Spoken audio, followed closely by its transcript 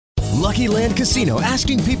Lucky Land Casino,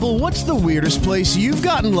 asking people, what's the weirdest place you've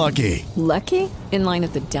gotten lucky? Lucky? In line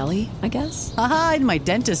at the deli, I guess? Aha, in my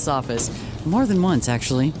dentist's office. More than once,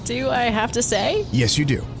 actually. Do I have to say? Yes, you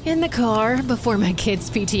do. In the car before my kids'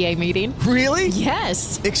 PTA meeting. Really?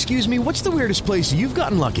 Yes. Excuse me, what's the weirdest place you've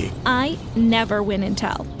gotten lucky? I never win and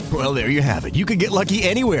tell. Well, there you have it. You can get lucky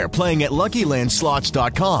anywhere, playing at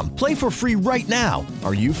LuckyLandSlots.com. Play for free right now.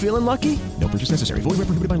 Are you feeling lucky? No purchase necessary. Void where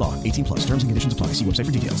prohibited by law. 18 plus. Terms and conditions apply. See website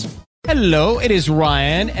for details. Hello, it is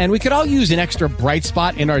Ryan, and we could all use an extra bright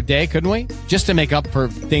spot in our day, couldn't we? Just to make up for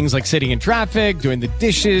things like sitting in traffic, doing the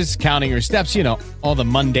dishes, counting your steps, you know, all the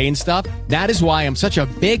mundane stuff. That is why I'm such a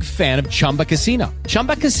big fan of Chumba Casino.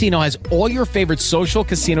 Chumba Casino has all your favorite social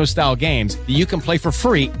casino-style games that you can play for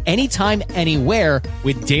free anytime, anywhere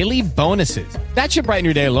with daily bonuses. That should brighten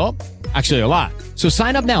your day a little. Actually, a lot. So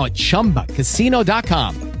sign up now at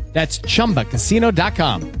ChumbaCasino.com. That's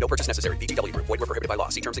ChumbaCasino.com. No purchase necessary. VGW Group. Void where prohibited by law.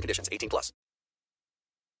 See terms and conditions. 18 plus.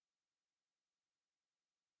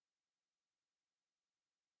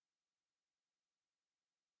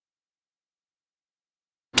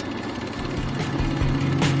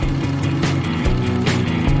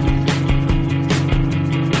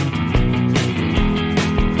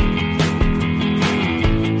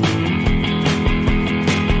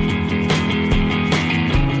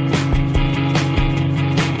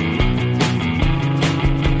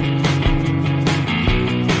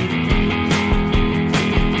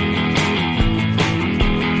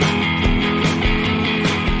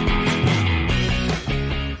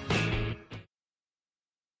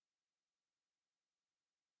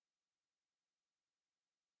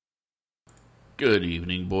 Good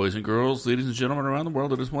evening, boys and girls, ladies and gentlemen around the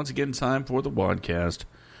world. It is once again time for the Wadcast.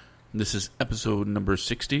 This is episode number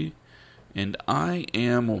 60, and I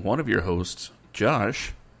am one of your hosts,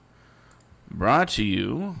 Josh, brought to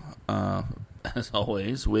you, as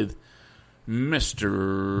always, with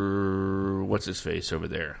Mr. What's-His-Face over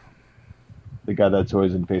there. The guy that's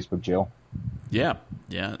always in Facebook jail. Yeah,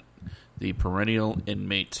 the perennial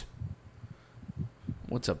inmate.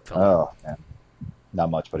 What's up, fella? Oh, man. Not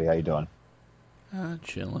much, buddy. How you doing?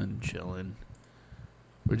 Chilling.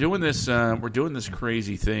 We're doing this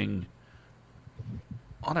crazy thing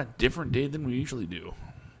on a different day than we usually do.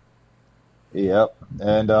 Yep,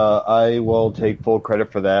 and I will take full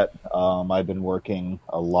credit for that. I've been working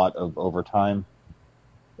a lot of overtime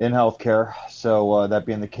in healthcare, so that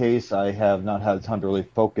being the case, I have not had time to really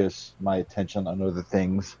focus my attention on other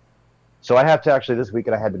things. So I have to actually, this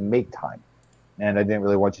weekend, I had to make time. And I didn't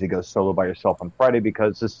really want you to go solo by yourself on Friday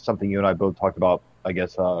because this is something you and I both talked about, I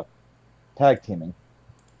guess, tag teaming.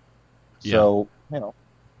 Yeah. So,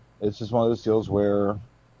 it's just one of those deals where,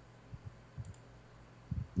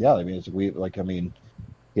 yeah, I mean,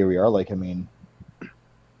 here we are.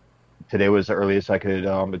 Today was the earliest I could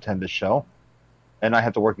attend this show, and I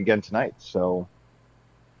have to work again tonight. So,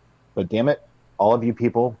 but damn it, all of you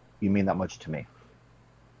people, you mean that much to me.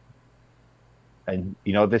 And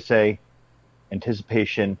you know what they say?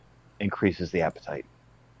 Anticipation increases the appetite.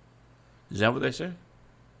 Is that what they say?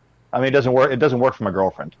 I mean, it doesn't work. It doesn't work for my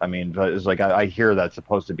girlfriend. I mean, it's like I hear that's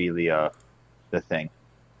supposed to be the thing.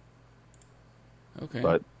 Okay.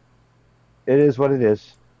 But it is what it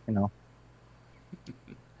is,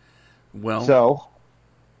 Well, so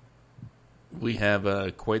we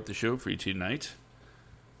have quite the show for you tonight.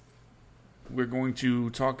 We're going to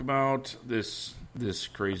talk about this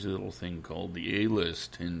crazy little thing called the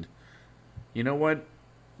A-list, and you know what?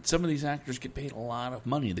 Some of these actors get paid a lot of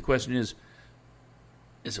money. The question is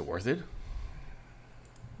it worth it?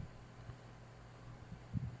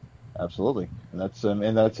 Absolutely, and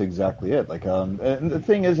that's exactly it. And the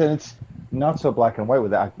thing is, and it's not so black and white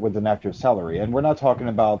with an actor's salary. And we're not talking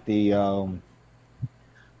about the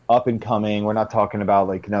up and coming. We're not talking about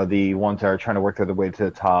the ones that are trying to work their way to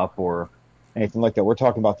the top or anything like that. We're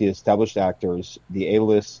talking about the established actors, the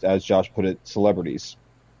A-list, as Josh put it, celebrities.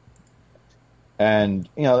 And,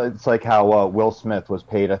 it's like how Will Smith was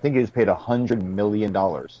paid. I think he was paid $100 million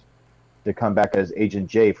to come back as Agent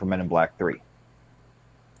J for Men in Black 3.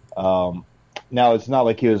 Now, it's not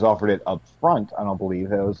like he was offered it up front, I don't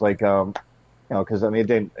believe. It was like, because,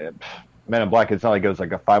 Men in Black, it's not like it was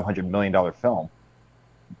like a $500 million film.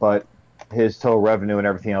 But his total revenue and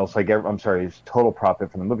everything else, his total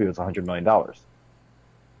profit from the movie was $100 million.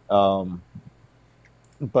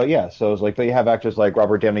 But yeah, so it's like you have actors like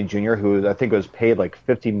Robert Downey Jr., who I think was paid like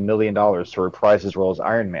 $50 million to reprise his role as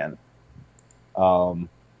Iron Man in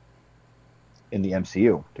the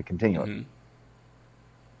MCU to continue it.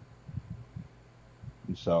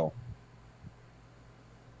 And so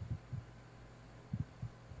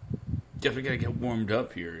definitely gotta get warmed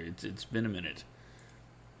up here. It's been a minute.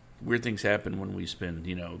 weird things happen when we spend,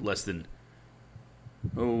 less than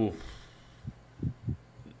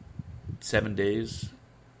 7 days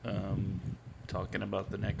talking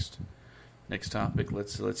about the next topic.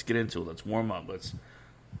 Let's get into it. Let's warm up.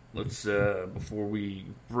 Let's before we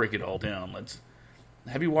break it all down.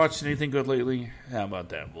 Have you watched anything good lately? How about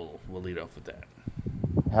that? We'll lead off with that.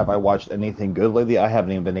 Have I watched anything good lately? I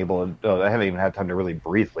haven't even been able to. I haven't even had time to really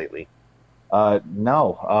breathe lately.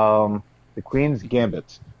 No. The Queen's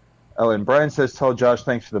Gambit. Oh, and Brian says, "Tell Josh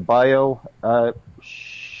thanks for the bio."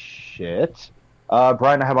 Shit.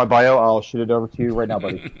 Brian, I have my bio. I'll shoot it over to you right now,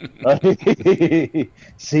 buddy.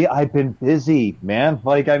 See, I've been busy, man.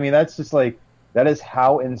 That's just that is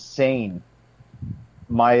how insane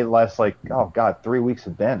my last 3 weeks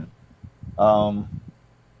have been. Oh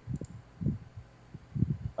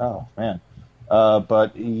man.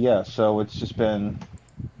 But yeah, so it's just been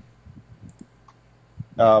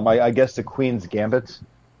I guess the Queen's Gambit.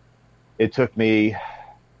 It took me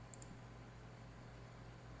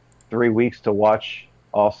 3 weeks to watch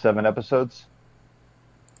all 7 episodes,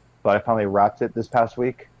 but I finally wrapped it this past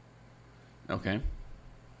week. Okay.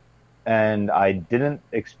 And I didn't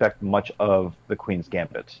expect much of the Queen's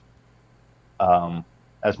Gambit.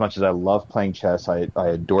 As much as I love playing chess, I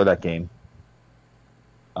adore that game.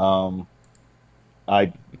 I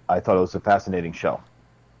thought it was a fascinating show.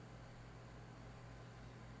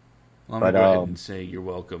 Well, I'm going to go ahead and say you're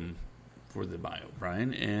welcome for the bio,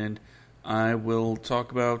 Brian, and I will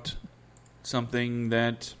talk about something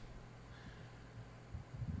that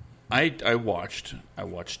I watched. I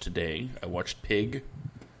watched today. I watched Pig,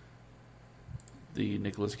 the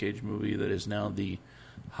Nicolas Cage movie that is now the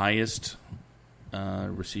highest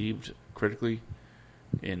received critically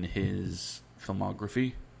in his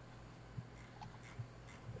filmography.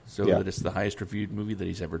 So that it's the highest reviewed movie that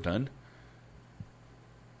he's ever done.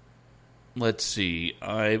 Let's see.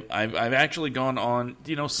 I've actually gone on.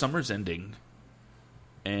 Summer's ending,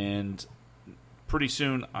 and pretty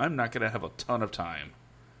soon I'm not going to have a ton of time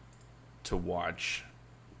to watch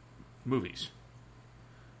movies.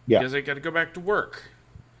 Yeah, because I got to go back to work,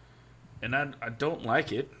 and I don't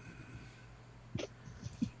like it.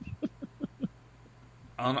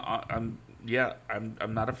 I'm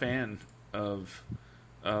not a fan of.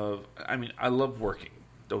 I love working.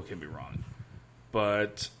 Don't get me wrong,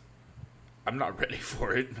 but I'm not ready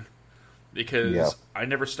for it because I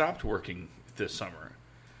never stopped working this summer.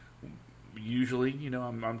 Usually,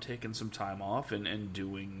 I'm taking some time off and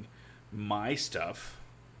doing my stuff.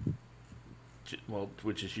 Well,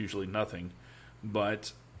 which is usually nothing,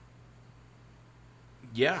 but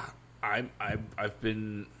yeah, I've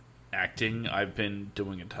been acting. I've been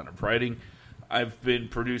doing a ton of writing. I've been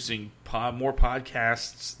producing more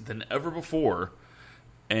podcasts than ever before,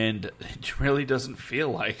 and it really doesn't feel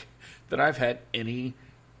like that I've had any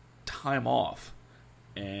time off.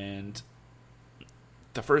 And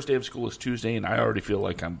the first day of school is Tuesday, and I already feel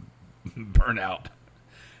like I'm burnt out.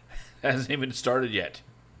 Hasn't even started yet.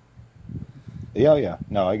 Yeah.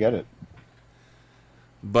 No, I get it.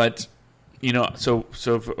 But, so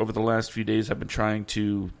over the last few days, I've been trying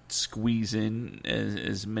to squeeze in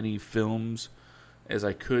as many films as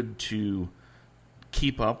I could to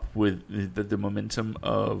keep up with the momentum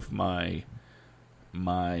of my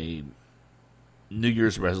New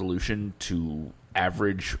Year's resolution to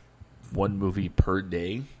average one movie per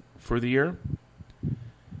day for the year.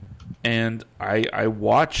 And I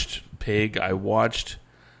watched Pig. I watched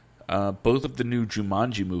both of the new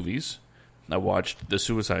Jumanji movies. I watched The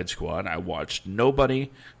Suicide Squad. I watched Nobody.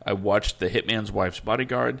 I watched The Hitman's Wife's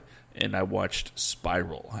Bodyguard. And I watched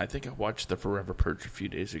Spiral. I think I watched The Forever Purge a few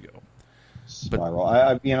days ago.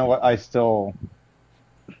 Spiral. You know what? I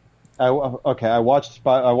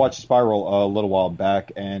watched Spiral a little while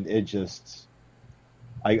back, and it just,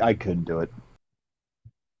 I couldn't do it.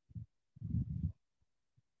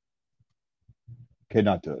 Could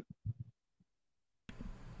not do it.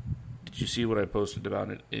 Did you see what I posted about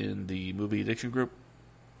it in the movie addiction group?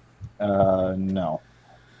 No.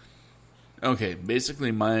 Okay,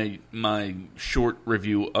 basically my short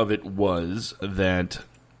review of it was that,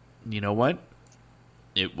 you know what?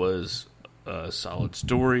 It was a solid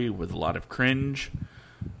story with a lot of cringe,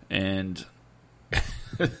 and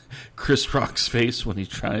Chris Rock's face when he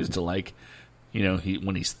tries to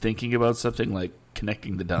when he's thinking about something, like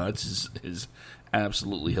connecting the dots is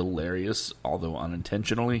absolutely hilarious, although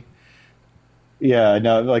unintentionally. Yeah,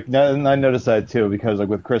 no, and I noticed that too, because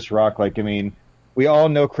with Chris Rock, we all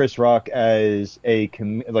know Chris Rock as a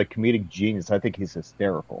comedic genius. I think he's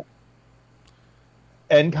hysterical.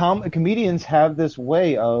 And comedians have this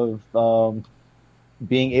way of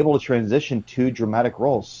being able to transition to dramatic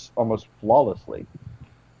roles almost flawlessly.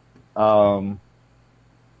 I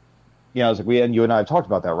was like, you and I have talked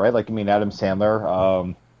about that, right? Like, I mean, Adam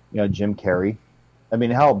Sandler, Jim Carrey. I mean,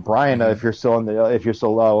 hell, Brian, if you're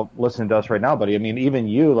still listening to us right now, buddy. I mean, even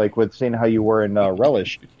you, like, with seeing how you were in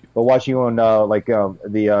Relish, but watching you in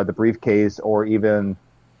the Briefcase, or even,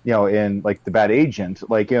 in like The Bad Agent,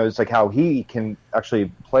 like, it's like how he can actually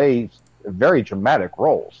play very dramatic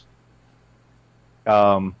roles.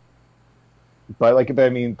 But I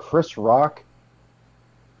mean, Chris Rock.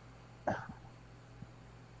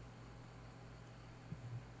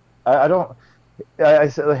 I don't. I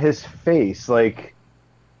said his face, like.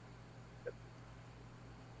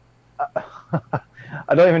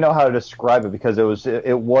 I don't even know how to describe it, because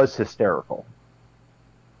it was hysterical,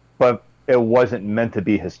 but it wasn't meant to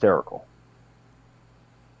be hysterical.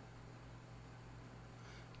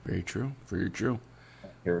 Very true. Very true.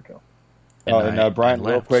 Here we go. And Brian,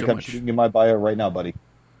 real quick, so I'm shooting you my bio right now, buddy.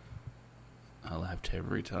 I laughed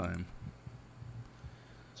every time.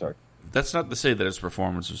 Sorry. That's not to say that his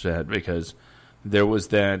performance was bad, because there was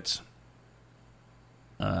that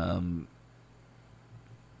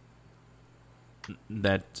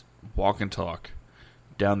that walk and talk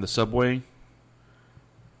down the subway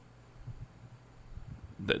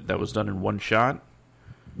that was done in one shot.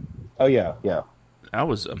 Oh yeah. That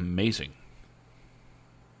was amazing.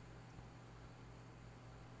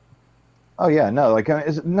 Oh yeah, no,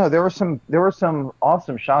 there were some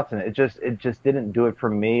awesome shots in it. It just didn't do it for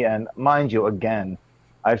me. And mind you, again,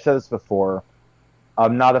 I've said this before,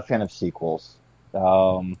 I'm not a fan of sequels.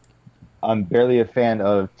 I'm barely a fan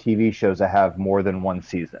of TV shows that have more than one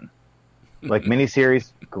season. Like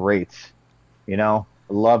miniseries, great.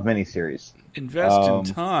 Love miniseries. Invest in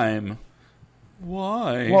time.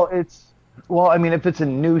 Why? Well, I mean, if it's a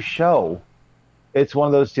new show, it's one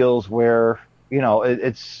of those deals where,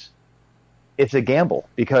 it's a gamble,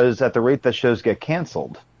 because at the rate that shows get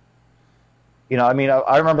canceled, I mean,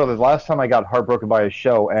 I remember the last time I got heartbroken by a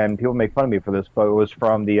show, and people make fun of me for this, but it was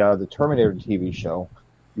from the Terminator TV show,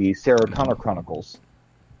 the Sarah Connor Chronicles,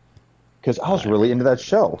 because I was really into that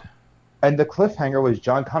show, and the cliffhanger was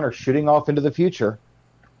John Connor shooting off into the future,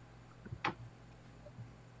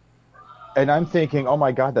 and I'm thinking, oh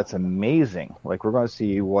my God, that's amazing! Like, we're going to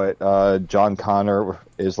see what John Connor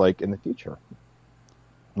is like in the future,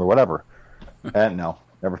 or whatever. And no,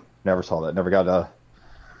 never saw that.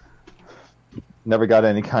 Never got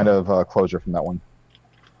any kind of closure from that one.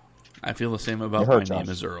 I feel the same about My Name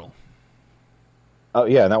Is Earl. Oh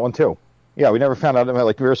yeah, that one too. Yeah, we never found out.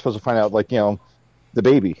 Like, we were supposed to find out, like, the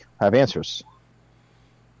baby have answers,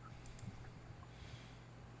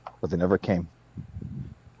 but they never came.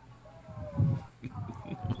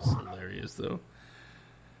 It's hilarious, though.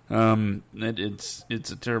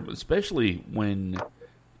 It's a terrible, especially when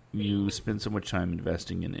you spend so much time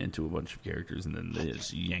investing into a bunch of characters, and then they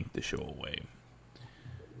just yank the show away.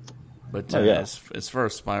 But as far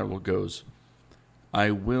as Spiral goes,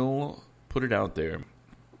 I will put it out there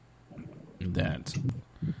that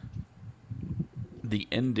the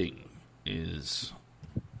ending is,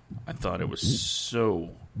 I thought it was so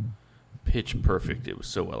pitch perfect. It was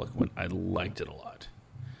so eloquent. I liked it a lot.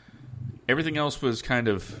 Everything else was kind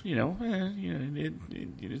of, it's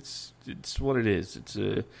what it is. It's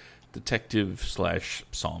a detective /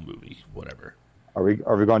 Saw movie, whatever. Are we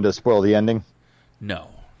going to spoil the ending? No,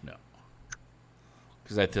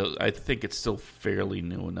 because I think it's still fairly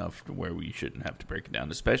new enough to where we shouldn't have to break it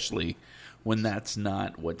down, especially when that's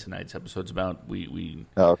not what tonight's episode's about. We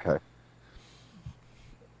okay.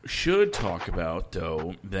 Should talk about,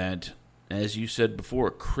 though, that, as you said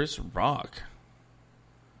before, Chris Rock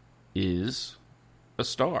is a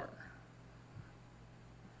star.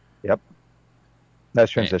 Yep. Nice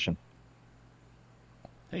transition.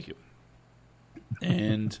 Thank you.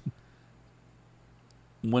 And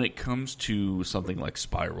when it comes to something like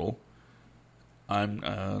Spiral,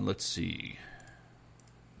 let's see.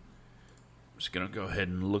 I'm just going to go ahead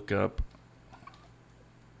and look up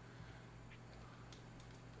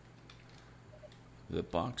the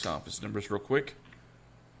box office numbers real quick.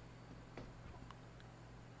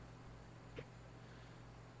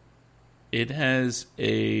 It has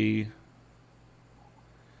a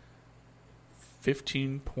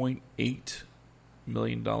 $15.8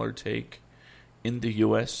 million take in the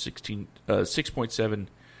U.S., 6.7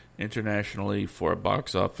 internationally, for a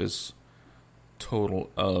box office total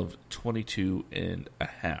of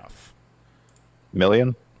 $22.5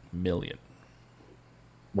 million.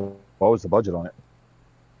 What was the budget on it?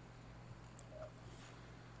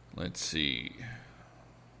 Let's see.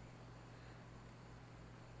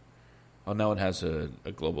 Oh, now it has a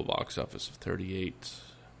global box office of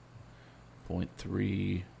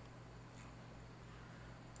 38.3.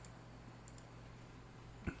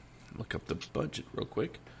 look up the budget real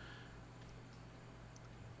quick.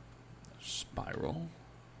 Spiral.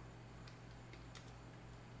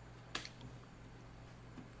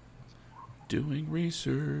 Doing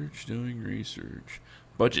research.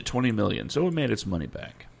 Budget $20 million, so it made its money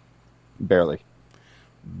back. Barely.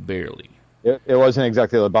 Barely. It wasn't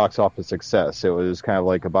exactly a box office success. It was kind of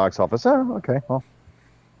like a box office. Oh, okay. Well,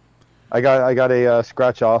 I got a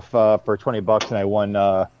scratch off for $20, and I won.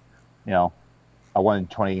 I won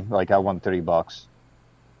 20. Like I won $30.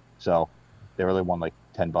 So they really won like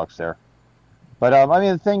 $10 there. But I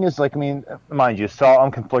mean, the thing is, like, I mean, mind you, Saw. I'm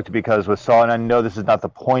conflicted because with Saw, and I know this is not the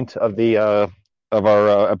point of the of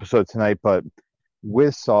our episode tonight, but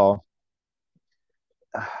with Saw,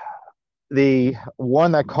 the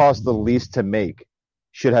one that cost the least to make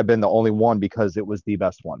should have been the only one because it was the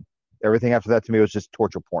best one. Everything after that to me was just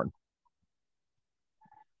torture porn.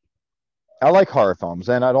 I like horror films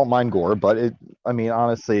and I don't mind gore, but I mean,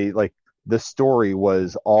 honestly, like the story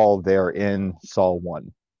was all there in Saw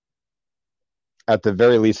 1. At the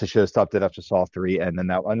very least, I should have stopped it after Saw 3, and then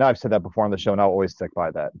that. And I've said that before on the show, and I'll always stick by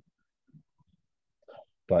that.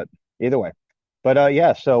 But either way,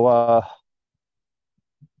 yeah. So,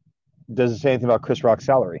 does it say anything about Chris Rock's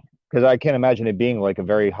salary? Because I can't imagine it being like a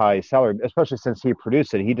very high salary, especially since he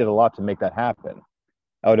produced it. He did a lot to make that happen.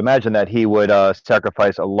 I would imagine that he would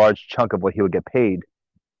sacrifice a large chunk of what he would get paid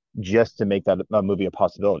just to make that movie a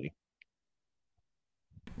possibility.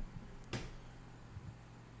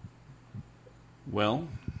 Well,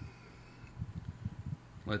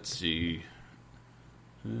 let's see.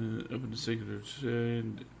 Open the secret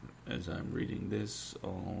as I'm reading this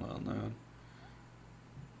all out loud.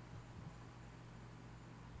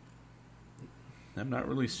 I'm not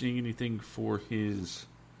really seeing anything for his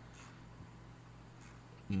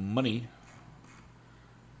money.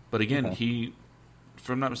 But again, he, if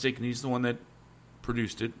I'm not mistaken, he's the one that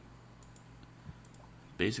produced it.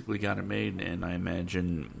 Basically got it made, and I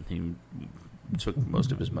imagine he took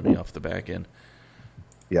most of his money off the back end.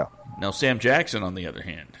 Yeah. Now, Sam Jackson, on the other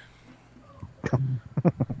hand.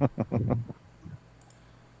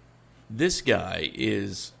 This guy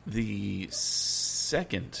is the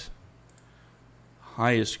second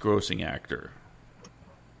highest grossing actor,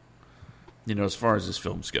 as far as his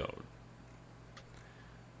films go.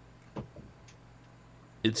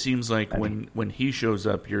 It seems like when he shows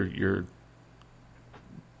up, you're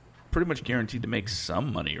pretty much guaranteed to make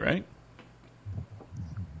some money, right?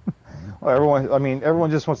 Well,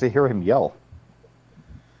 everyone just wants to hear him yell.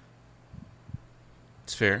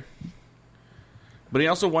 It's fair. But he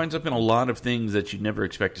also winds up in a lot of things that you'd never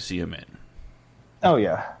expect to see him in. Oh,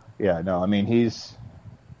 yeah. Yeah, no, I mean, he's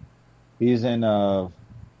in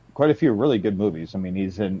quite a few really good movies. I mean,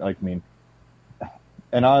 he's in,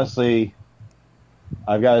 and honestly,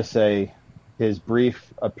 I've got to say, his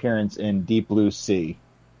brief appearance in Deep Blue Sea,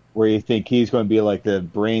 where you think he's going to be like the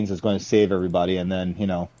brains that's going to save everybody, and then,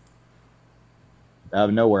 out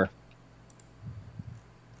of nowhere,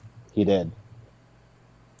 he did.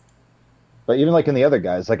 But even like in the other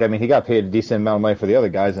guys, he got paid a decent amount of money for the other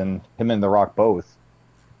guys, and him and The Rock both.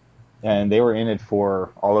 And they were in it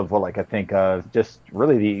for all of just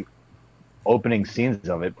really the opening scenes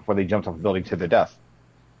of it before they jumped off the building to their death.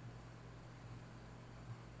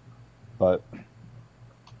 But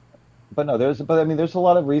no, there's a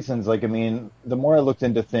lot of reasons. The more I looked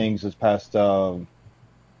into things this past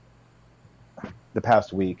the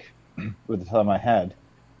past week, with the time I had,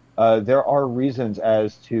 there are reasons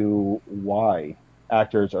as to why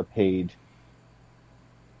actors are paid,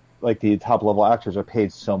 like the top level actors are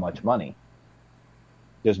paid so much money.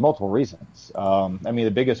 There's multiple reasons.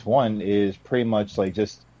 The biggest one is pretty much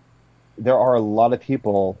there are a lot of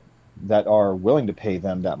people that are willing to pay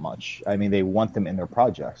them that much. They want them in their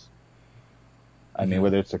projects.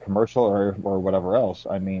 Whether it's a commercial or whatever else.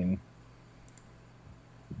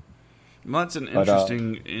 Well, that's an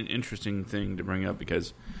interesting thing to bring up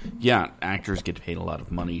because, yeah, actors get paid a lot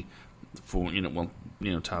of money for,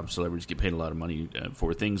 top celebrities get paid a lot of money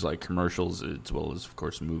for things like commercials as well as, of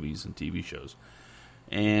course, movies and TV shows.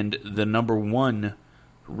 And the number one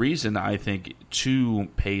reason, I think, to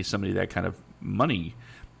pay somebody that kind of money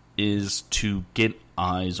is to get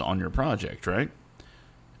eyes on your project, right?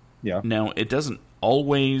 Yeah. Now, it doesn't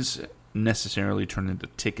always necessarily turn into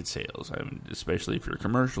ticket sales. Especially if you're a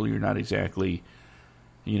commercial, you're not exactly,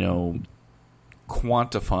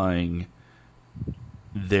 quantifying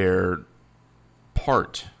their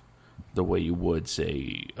part the way you would,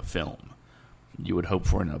 say, a film. You would hope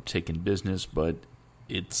for an uptick in business, but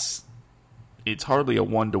it's hardly a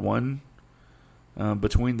one-to-one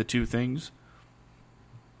between the two things.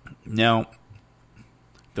 Now,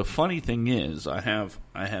 The funny thing is, I have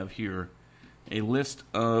here a list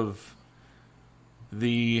of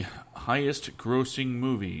the highest grossing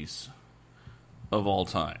movies of all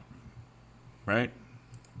time. Right?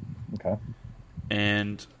 Okay.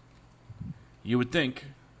 And you would think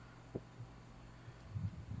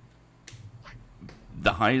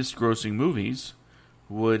the highest grossing movies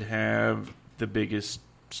would have the biggest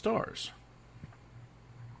stars.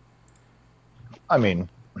 I mean,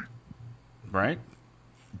 right?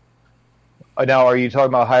 Now, are you talking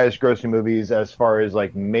about highest grossing movies as far as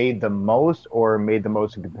like made the most, or made the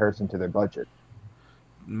most in comparison to their budget?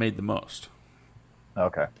 Made the most.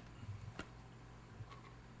 Okay.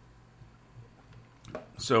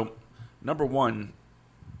 So, number one,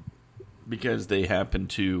 because they happen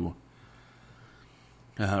to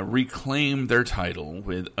reclaim their title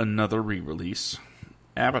with another re-release,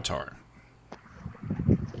 Avatar.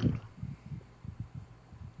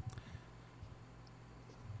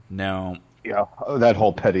 Now, yeah, that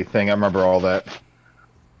whole petty thing. I remember all that.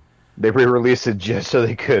 They re-released it just so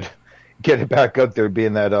they could get it back up there,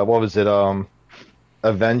 being that what was it?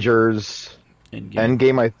 Avengers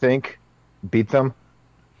Endgame, I think, beat them.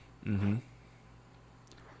 Mm-hmm.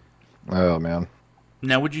 Oh man.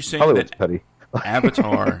 Now, would you say Hollywood's that petty.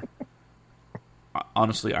 Avatar?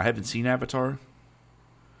 Honestly, I haven't seen Avatar,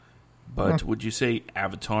 but would you say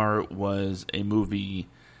Avatar was a movie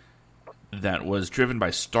that was driven by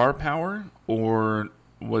star power, or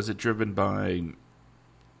was it driven by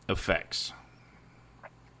effects?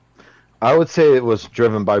 I would say it was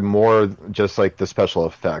driven by more just like the special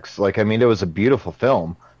effects. Like, I mean, it was a beautiful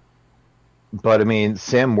film, but I mean,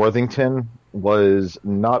 Sam Worthington was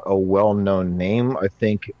not a well-known name. I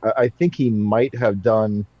think he might have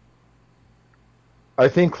done. I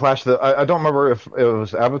think Clash of the. I don't remember if it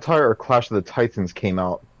was Avatar or Clash of the Titans came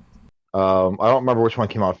out. I don't remember which one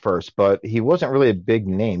came out first, but he wasn't really a big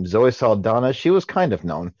name. Zoe Saldana, she was kind of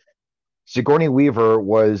known. Sigourney Weaver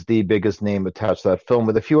was the biggest name attached to that film,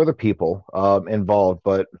 with a few other people involved.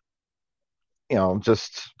 But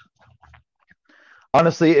just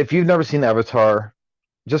honestly, if you've never seen Avatar,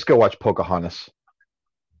 just go watch Pocahontas.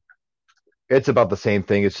 It's about the same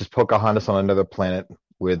thing. It's just Pocahontas on another planet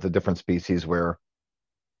with a different species where,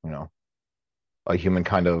 a human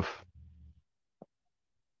kind of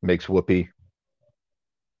makes whoopee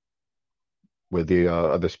with the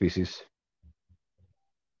other species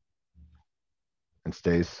and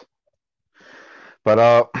stays. But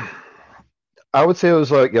I would say it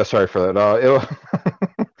was like, yeah, sorry for that.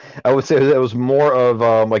 I would say it was more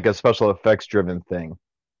of like a special effects driven thing.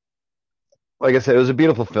 Like I said, it was a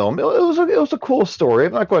beautiful film. It was a cool story.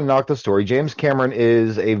 I'm not going to knock the story. James Cameron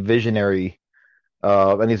is a visionary,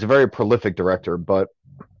 and he's a very prolific director. But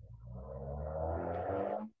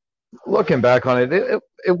looking back on it,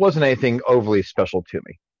 it wasn't anything overly special to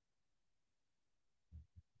me.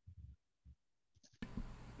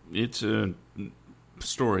 It's a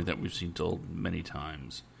story that we've seen told many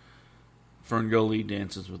times. Ferngully,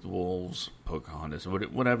 Dances with Wolves, Pocahontas,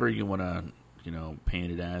 whatever you want to,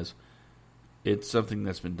 paint it as. It's something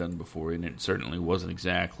that's been done before, and it certainly wasn't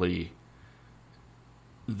exactly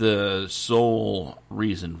the sole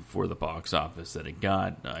reason for the box office that it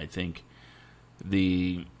got. I think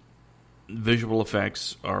the visual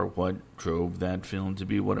effects are what drove that film to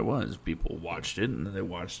be what it was. People watched it, and then they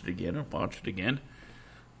watched it again and watched it again.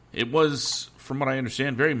 It was, from what I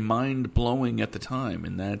understand, very mind-blowing at the time,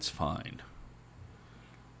 and that's fine.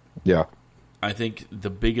 Yeah. I think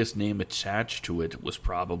the biggest name attached to it was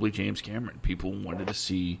probably James Cameron. People wanted to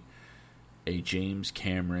see a James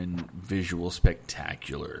Cameron visual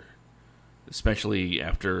spectacular, especially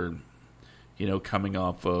after, coming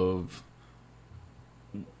off of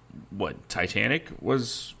what, Titanic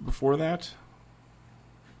was before that?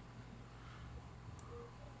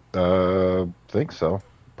 Think so.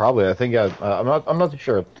 Probably. I think I'm not too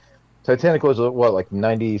sure. Titanic was what, like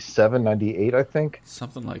 97, 98, I think.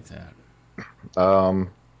 Something like that.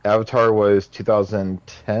 Avatar was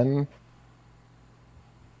 2010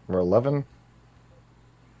 or 11.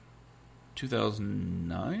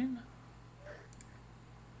 2009?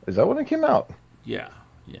 Is that when it came out? Yeah,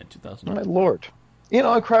 2009. My lord.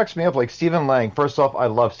 It cracks me up. Like Stephen Lang. First off, I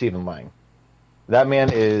love Stephen Lang. That man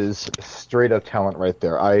is straight up talent right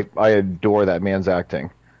there. I adore that man's acting.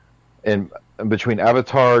 And between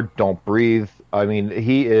Avatar, Don't Breathe, I mean,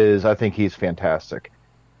 I think he's fantastic.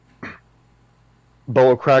 But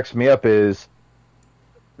what cracks me up is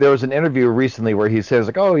there was an interview recently where he says,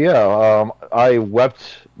 like, oh, yeah, I wept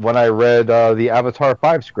when I read the Avatar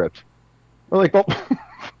 5 script. We're like, well,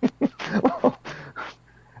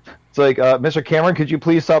 it's like, Mr. Cameron, could you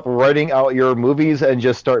please stop writing out your movies and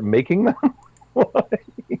just start making them?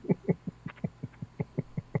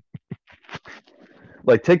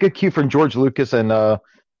 Like, take a cue from George Lucas and the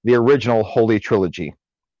original Holy Trilogy.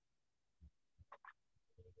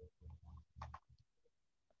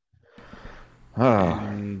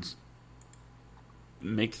 And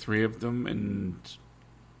make 3 of them and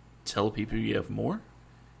tell people you have more?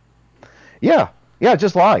 Yeah,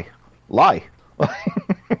 just lie.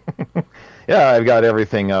 Yeah, I've got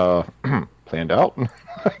everything planned out.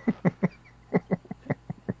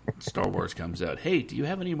 Star Wars comes out. Hey, do you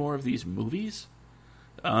have any more of these movies?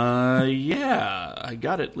 Yeah, I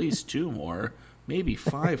got at least 2 more, maybe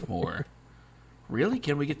 5 more. Really?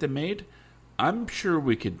 Can we get them made? I'm sure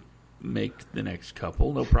we could make the next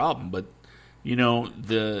couple, no problem. But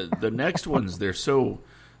the next ones, they're so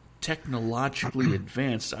technologically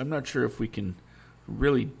advanced. I'm not sure if we can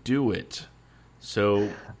really do it.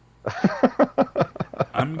 So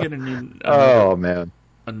I'm gonna need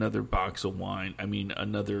another box of wine. I mean,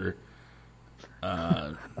 another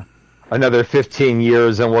 15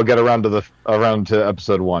 years, and we'll get around to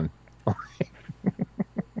episode 1.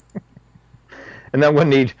 And then we'll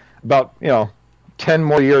need about 10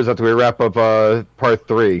 more years after we wrap up part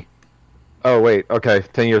 3. Oh wait, okay,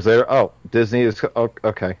 10 years later. Oh, Disney is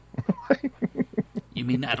okay. You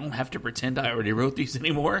mean I don't have to pretend I already wrote these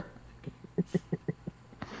anymore?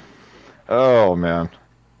 Oh man.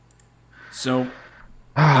 So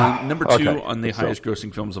number 2 on the highest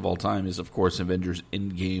grossing films of all time is, of course, Avengers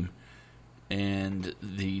Endgame. And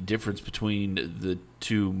the difference between the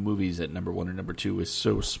 2 movies at number 1 and number 2 is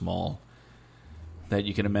so small that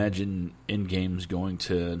you can imagine Endgame's going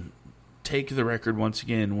to take the record once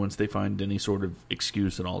again once they find any sort of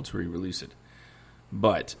excuse at all to re-release it.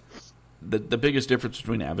 But the biggest difference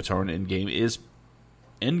between Avatar and Endgame is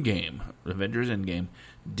Avengers Endgame,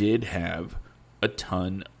 did have a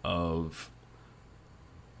ton of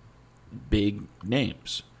big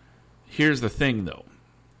names. Here's the thing, though.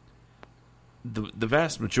 The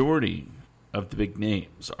vast majority of the big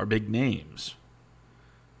names are big names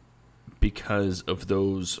because of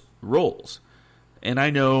those roles. And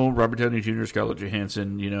I know Robert Downey Jr., Scarlett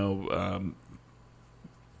Johansson,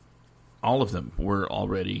 all of them were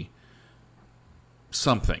already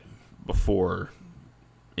something before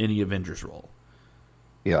any Avengers role.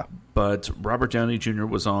 Yeah. But Robert Downey Jr.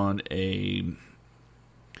 was on we'll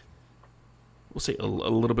say a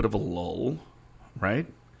little bit of a lull, right?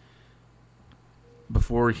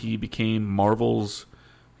 Before he became Marvel's,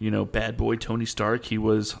 bad boy Tony Stark, he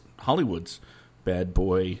was Hollywood's bad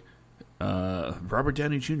boy Robert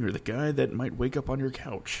Downey Jr., the guy that might wake up on your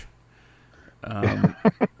couch.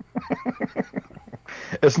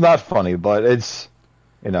 It's not funny, but it's,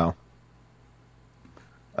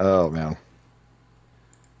 oh man.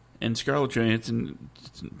 And Scarlett Johansson,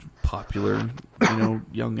 popular,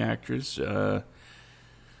 young actress.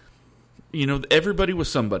 Everybody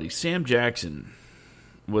was somebody. Sam Jackson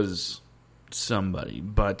was somebody,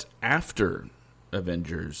 but after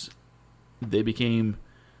Avengers, they became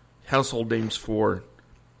household names for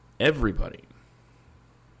everybody.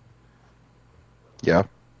 Yeah.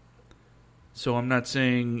 So I'm not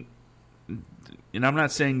saying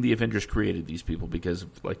the Avengers created these people, because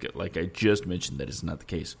like I just mentioned, that is not the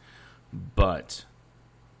case. But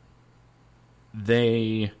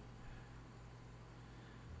they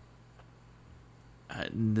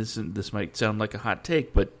this might sound like a hot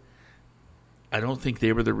take, but I don't think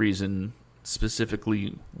they were the reason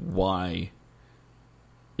specifically why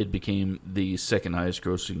it became the second highest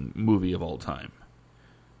grossing movie of all time.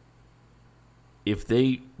 If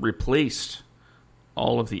they replaced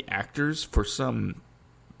all of the actors for some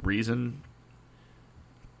reason,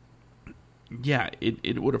 yeah,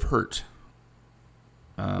 it would have hurt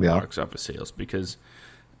box office sales, because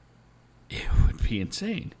it would be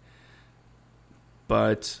insane.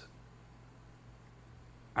 But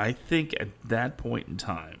I think at that point in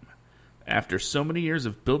time, after so many years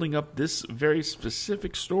of building up this very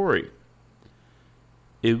specific story,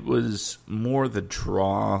 it was more the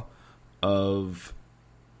draw of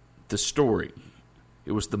the story.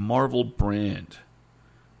 It was the Marvel brand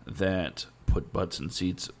that put butts in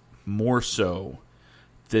seats more so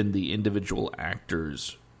than the individual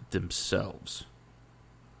actors themselves.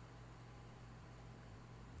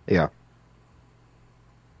 Yeah.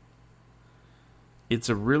 It's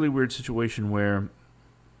a really weird situation where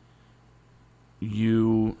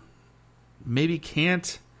you maybe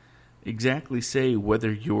can't exactly say whether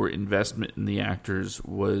your investment in the actors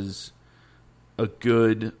was a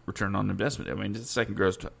good return on investment. I mean, it's the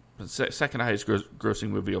second highest grossing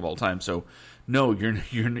movie of all time. So, no, you're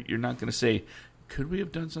not going to say, could we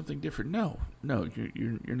have done something different? No,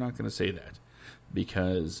 you're not going to say that,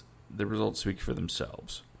 because the results speak for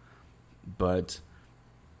themselves. But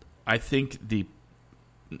I think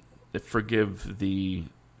forgive the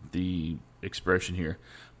expression here,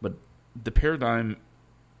 but the paradigm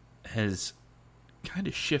has kind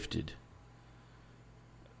of shifted.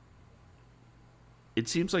 It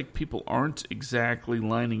seems like people aren't exactly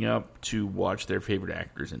lining up to watch their favorite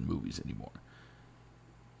actors in movies anymore.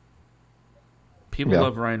 People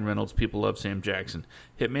love Ryan Reynolds. People love Sam Jackson.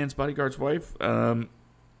 Hitman's Bodyguard's wife, I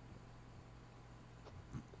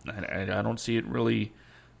don't see it really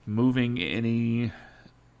moving any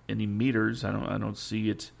meters. I don't see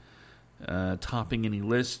it topping any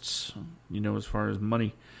lists. As far as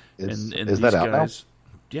money. Is these that out guys,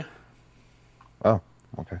 now? Yeah. Oh,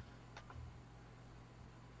 okay.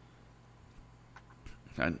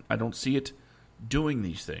 I don't see it doing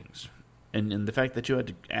these things. And the fact that you had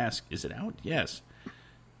to ask, is it out? Yes.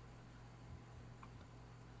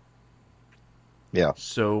 Yeah.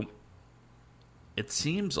 So it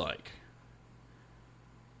seems like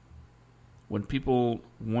when people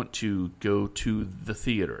want to go to the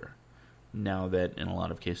theater, now that in a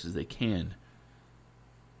lot of cases they can,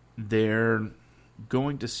 they're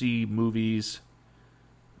going to see movies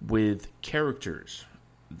with characters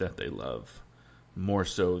that they love more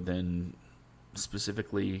so than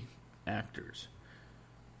specifically actors.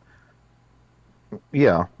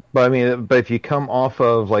 Yeah, but if you come off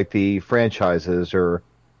of like the franchises or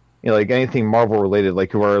like anything Marvel related,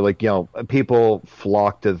 like where people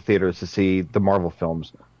flock to the theaters to see the Marvel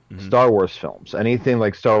films, Star Wars films, anything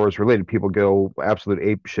like Star Wars related, people go absolute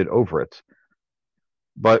ape shit over it.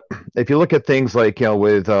 But if you look at things like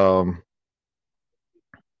with certain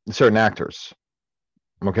actors,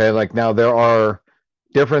 okay, like now there are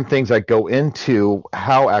different things that go into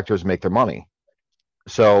how actors make their money.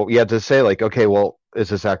 So you have to say like, okay, well, is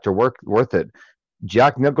this actor worth it?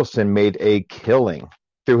 Jack Nicholson made a killing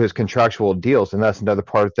through his contractual deals, and that's another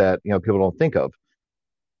part that people don't think of.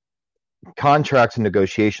 Contracts and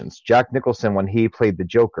negotiations. Jack Nicholson, when he played the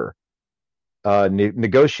Joker,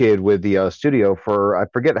 negotiated with the studio for, I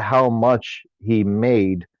forget how much he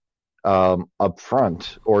made up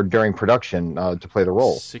front or during production to play the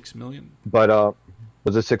role. $6 million. But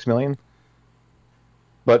was it $6 million?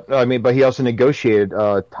 But he also negotiated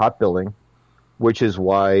top billing, which is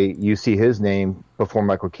why you see his name before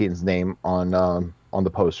Michael Keaton's name on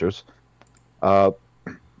the posters.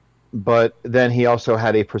 But then he also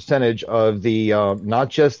had a percentage of the not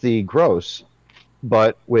just the gross,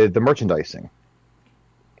 but with the merchandising.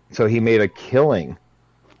 So he made a killing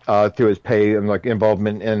through his pay and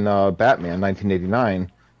involvement in Batman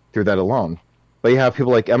 1989 through that alone. But you have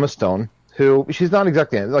people like Emma Stone, who she's not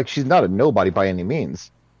exactly she's not a nobody by any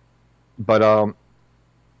means, but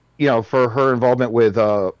for her involvement with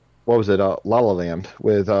La La Land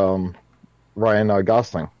with Ryan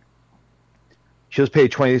Gosling, she was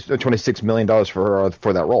paid $26 million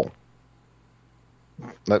for that role.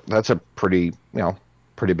 That's a pretty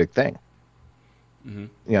big thing.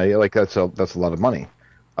 Mm-hmm. That's a lot of money,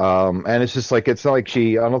 and it's just it's not like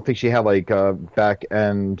I don't think she had back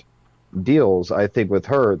end deals. I think with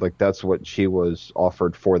her, that's what she was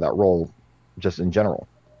offered for that role, just in general.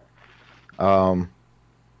 But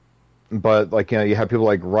you have people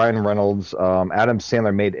like Ryan Reynolds, Adam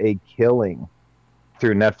Sandler made a killing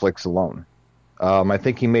through Netflix alone. I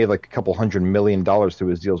think he made a couple $100 million through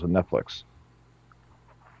his deals with Netflix.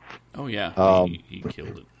 Oh yeah, he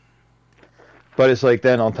killed it. But it's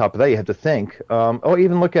then on top of that, you have to think.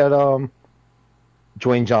 Even look at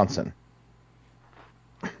Dwayne Johnson.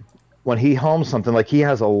 When he helms something, he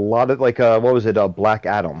has a lot of Black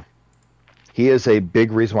Adam. He is a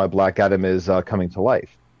big reason why Black Adam is coming to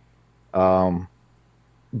life.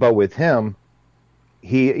 But with him,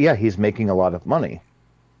 he's making a lot of money.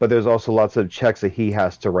 But there's also lots of checks that he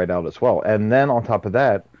has to write out as well. And then on top of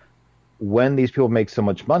that, when these people make so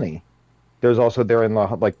much money, there's also they're in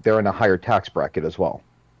a higher tax bracket as well.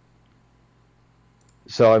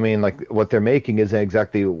 So what they're making isn't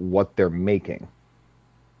exactly what they're making.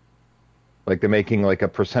 They're making a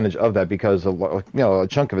percentage of that because a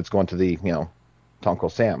chunk of it's going to the to Uncle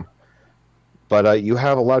Sam. But you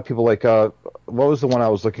have a lot of people what was the one I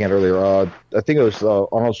was looking at earlier? I think it was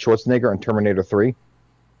Arnold Schwarzenegger in Terminator 3.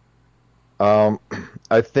 I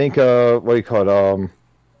think what do you call it?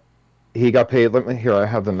 He got paid. I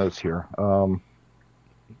have the notes here.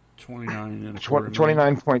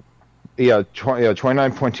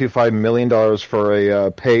 29.25 million dollars for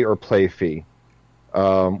a pay or play fee,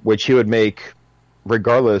 which he would make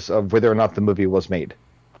regardless of whether or not the movie was made.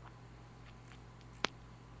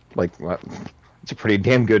 It's a pretty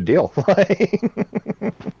damn good deal.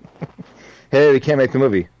 Hey, we can't make the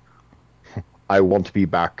movie. I won't be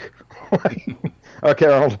back. Okay,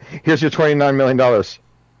 Arnold, here's your $29 million.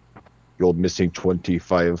 You're missing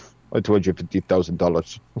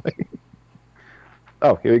 $250,000.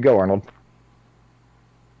 Oh, here you go, Arnold.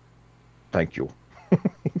 Thank you. He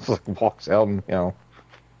just like walks out and,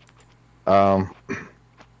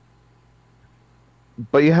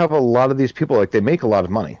 but you have a lot of these people, like, they make a lot of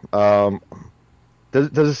money. Does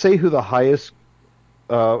it say who the highest,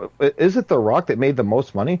 is it The Rock that made the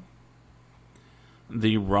most money?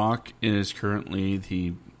 The Rock is currently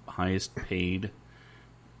the highest paid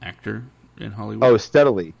actor in Hollywood. Oh,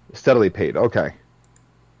 steadily paid. Okay.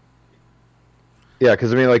 Yeah,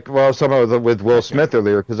 because I mean, like, well, some of it with Will Smith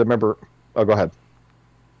earlier. Because I remember. Oh, go ahead.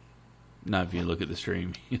 Now, if you look at the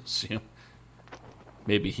stream, you'll see him.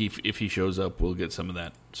 Maybe if he shows up, we'll get some of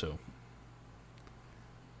that. So.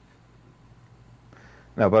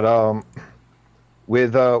 No, but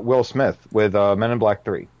with Will Smith with Men in Black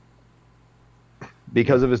 3,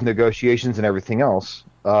 because of his negotiations and everything else,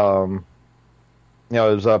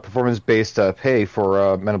 his performance-based pay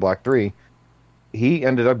for Men in Black 3, he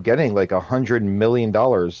ended up getting like $100 million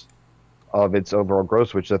of its overall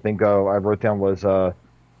gross, which I think I wrote down was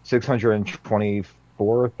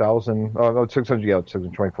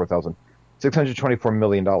 $624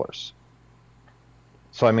 million.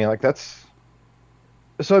 So I mean, like that's.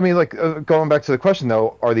 So I mean, like going back to the question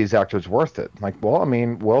though, are these actors worth it? Like, well, I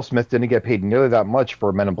mean, Will Smith didn't get paid nearly that much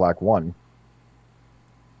for Men in Black 1.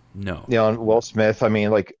 No. And Will Smith, I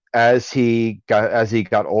mean, like as he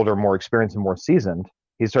got older, more experienced, and more seasoned,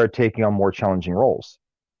 he started taking on more challenging roles.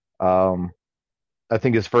 I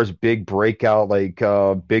think his first big breakout, like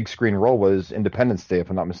big screen role, was Independence Day,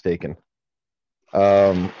 if I'm not mistaken.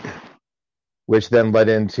 Which then led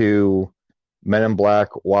into Men in Black,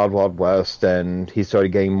 Wild Wild West, and he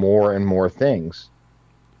started getting more and more things.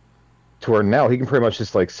 To where now he can pretty much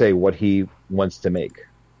just like say what he wants to make.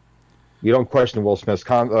 You don't question Will Smith's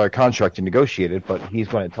contract you negotiated, but he's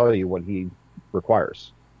going to tell you what he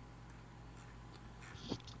requires.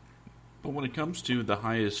 But when it comes to the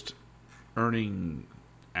highest earning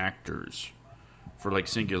actors for like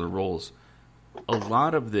singular roles, a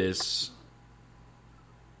lot of this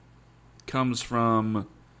comes from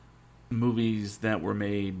movies that were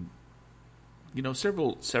made,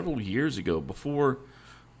 several years ago, before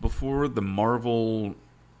the Marvel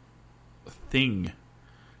thing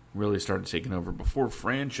really started taking over, before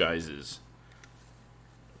franchises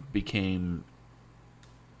became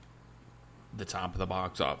the top of the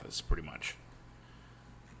box office, pretty much.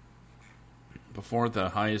 Before the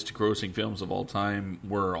highest grossing films of all time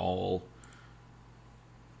were all...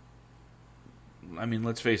 I mean,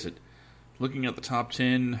 let's face it. Looking at the top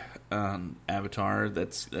 10, Avatar,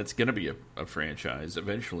 that's going to be a franchise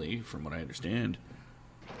eventually, from what I understand.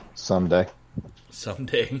 Someday.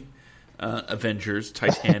 Avengers,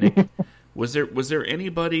 Titanic. Was there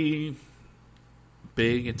anybody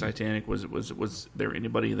big in Titanic? Was there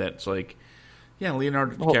anybody that's like... Yeah,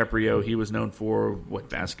 Leonardo DiCaprio, he was known for,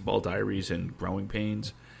 Basketball Diaries and Growing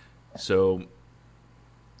Pains. So...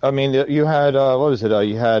 I mean, you had, what was it?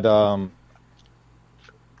 You had, oh,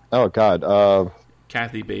 God.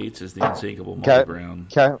 Kathy Bates is the unsinkable Molly Brown.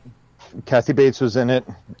 Kathy Bates was in it.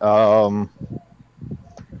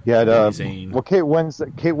 You had, well, Kate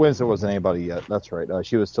Winslet wasn't anybody yet. That's right.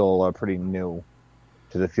 She was still pretty new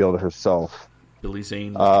to the field herself. Billy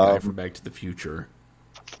Zane was the guy from Back to the Future.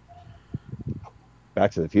 Back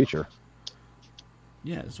to the Future?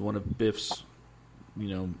 Yeah, it's one of Biff's,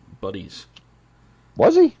 buddies.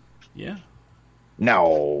 Was he? Yeah.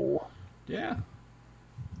 No. Yeah.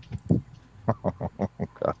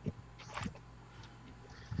 God.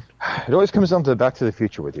 It always comes down to Back to the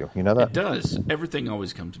Future with you. You know that? It does. Everything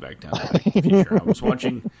always comes back down to Back to the Future. I was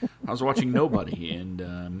watching Nobody,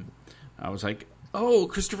 and I was like, "Oh,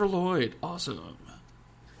 Christopher Lloyd, awesome."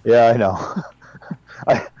 Yeah, I know.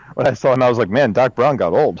 When I saw him, I was like, "Man, Doc Brown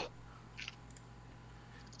got old."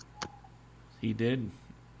 He did,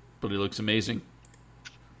 but he looks amazing.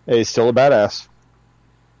 Hey, he's still a badass.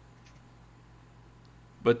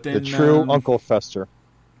 But then the true Uncle Fester.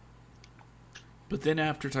 But then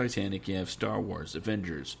after Titanic, you have Star Wars,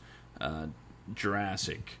 Avengers,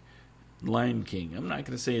 Jurassic, Lion King. I'm not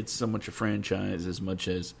going to say it's so much a franchise as much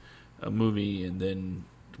as a movie, and then,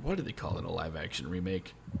 what do they call it, a live-action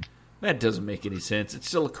remake? That doesn't make any sense. It's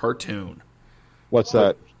still a cartoon. What's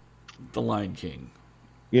that? The Lion King.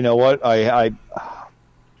 You know what? I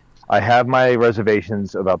have my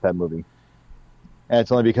reservations about that movie. And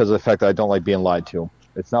it's only because of the fact that I don't like being lied to.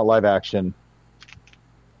 It's not live action.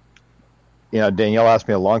 Danielle asked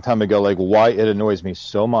me a long time ago, like, why it annoys me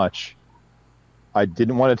so much. I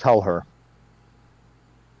didn't want to tell her.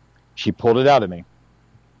 She pulled it out of me.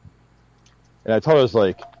 And I told her, I was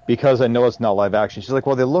like, because I know it's not live action. She's like,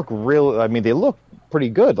 well, they look real. I mean, they look pretty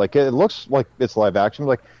good. Like, it looks like it's live action. I'm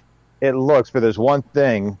like, it looks, but there's one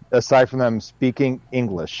thing, aside from them speaking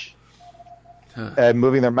English and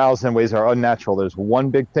moving their mouths in ways that are unnatural, there's one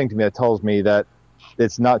big thing to me that tells me that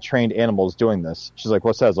it's not trained animals doing this. She's like,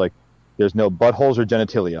 what's that? I was like, there's no buttholes or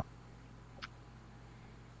genitalia.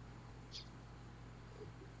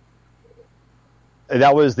 And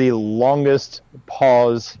that was the longest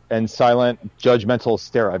pause and silent, judgmental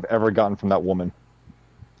stare I've ever gotten from that woman.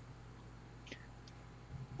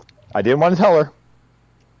 I didn't want to tell her.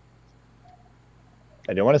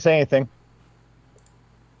 I didn't want to say anything.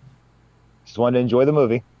 Just wanted to enjoy the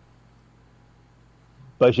movie.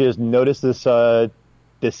 But she just noticed this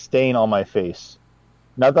disdain on my face.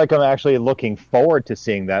 Not like I'm actually looking forward to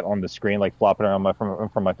seeing that on the screen, like flopping around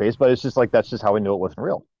from my face, but it's just like, that's just how I knew it wasn't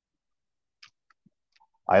real.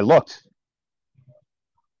 I looked.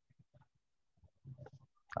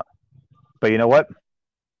 But you know what?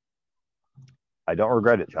 I don't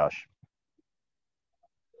regret it, Josh.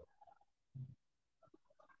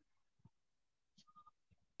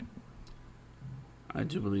 I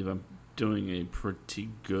do believe I'm doing a pretty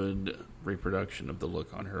good reproduction of the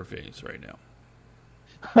look on her face right now.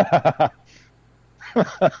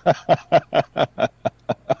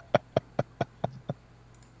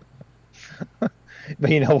 But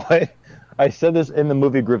you know what? I said this in the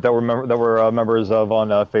movie group that we're members of on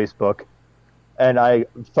Facebook, and I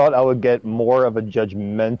thought I would get more of a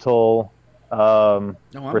judgmental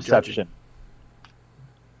reception.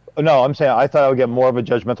 No, I'm saying I thought I would get more of a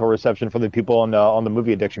judgmental reception from the people on the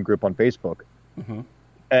movie addiction group on Facebook. Mm-hmm.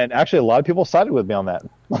 And actually, a lot of people sided with me on that.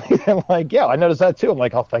 Like, yeah, I noticed that too. I'm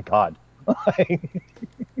like, oh, thank God.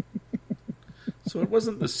 So it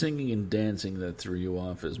wasn't the singing and dancing that threw you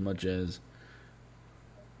off as much as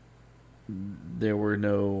there were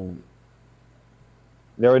no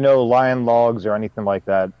lion logs or anything like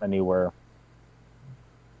that anywhere.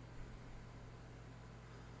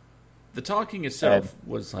 The talking itself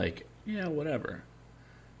was like, yeah, whatever.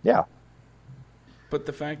 Yeah. But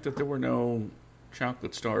the fact that there were no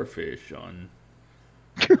chocolate starfish on...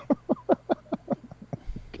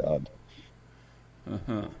 God.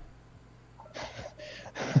 Uh-huh.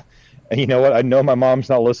 And you know what? I know my mom's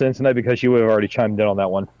not listening tonight because she would have already chimed in on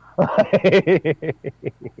that one.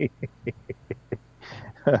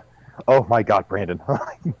 Oh my God, Brandon.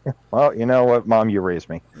 Well, you know what, Mom, you raised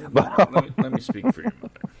me. Let me speak for your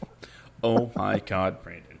mother. Oh my God,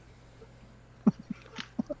 Brandon.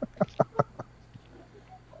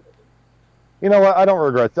 You know what? I don't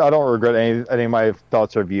regret any of my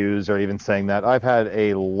thoughts or views or even saying that. I've had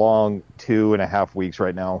a long 2.5 weeks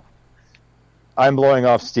right now. I'm blowing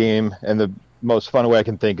off steam in the most fun way I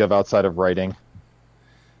can think of outside of writing.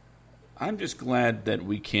 I'm just glad that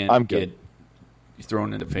we can't get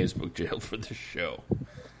thrown into Facebook jail for this show.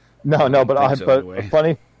 No, but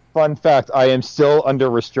anyway. Fun fact, I am still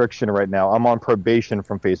under restriction right now. I'm on probation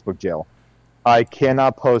from Facebook jail. I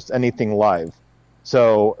cannot post anything live.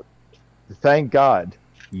 So, thank God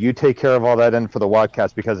you take care of all that in for the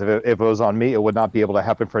Wadcast, because if it was on me, it would not be able to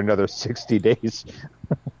happen for another 60 days.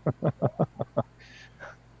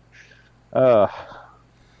 That's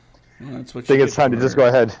what I think it's time to just go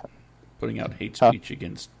ahead. Putting out hate speech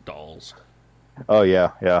against dolls. Oh,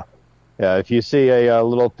 yeah. If you see a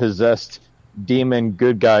little possessed demon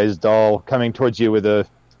good guys doll coming towards you with a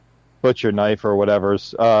butcher knife or whatever,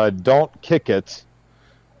 don't kick it,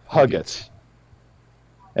 hug it,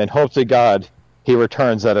 and hope to God he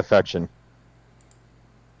returns that affection.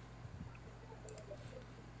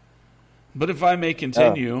 But if I may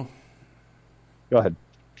continue, go ahead.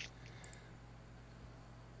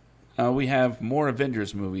 We have more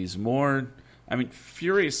Avengers movies.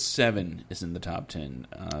 Furious 7 is in the top 10.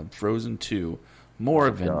 Frozen 2. More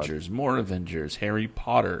Avengers. God. More Avengers. Harry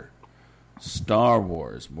Potter. Star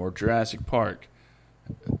Wars. More Jurassic Park.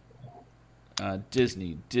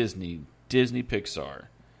 Disney Pixar.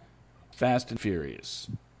 Fast and Furious.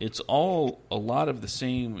 It's all a lot of the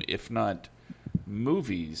same, if not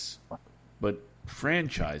movies, but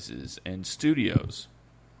franchises and studios.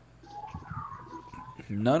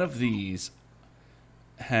 None of these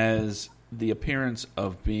has the appearance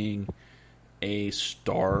of being a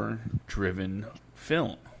star-driven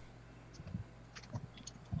film.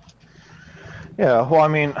 Yeah, well, I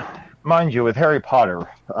mean, mind you, with Harry Potter,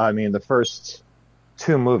 the first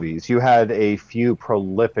 2 movies, you had a few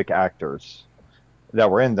prolific actors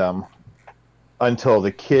that were in them until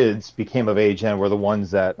the kids became of age and were the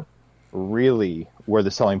ones that really were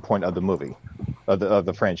the selling point of the movie, of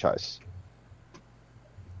the franchise.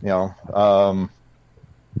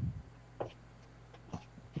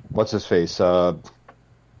 what's his face? Kid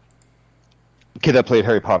that played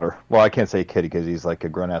Harry Potter. Well, I can't say kid because he's like a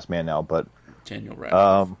grown ass man now, but Daniel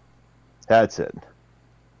Radcliffe. That's it.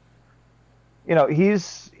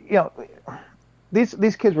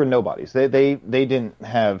 These kids were nobodies. They didn't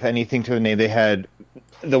have anything to their name. They had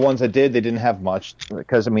the ones that did. They didn't have much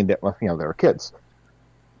because they were kids.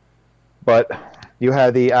 But you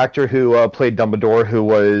had the actor who played Dumbledore, who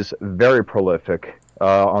was very prolific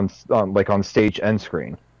on stage and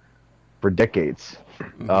screen for decades.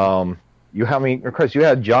 Mm-hmm. You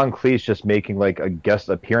had John Cleese just making like a guest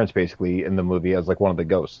appearance basically in the movie as like one of the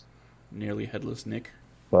ghosts. Nearly Headless Nick.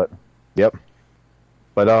 But yep.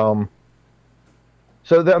 But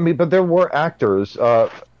but there were actors.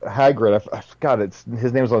 Hagrid, I forgot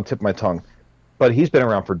his name's on the tip of my tongue, but he's been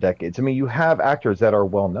around for decades. I mean, you have actors that are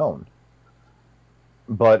well known,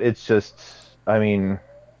 but it's just, it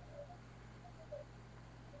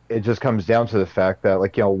just comes down to the fact that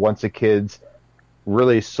once the kids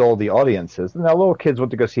really sold the audiences, now little kids went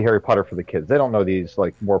to go see Harry Potter for the kids. They don't know these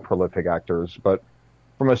like more prolific actors, but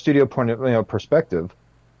from a studio point of perspective.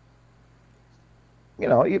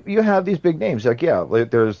 You have these big names.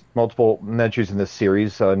 There's multiple entries in this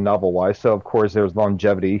series, novel-wise, so of course there's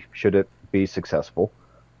longevity should it be successful.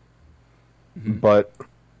 Mm-hmm. But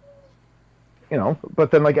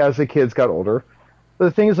then as the kids got older, the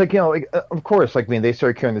thing is of course, they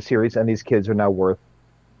started carrying the series, and these kids are now worth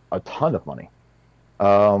a ton of money.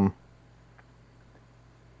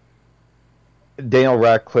 Daniel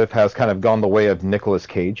Radcliffe has kind of gone the way of Nicolas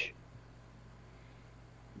Cage.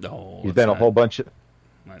 No, he's been a whole bunch of.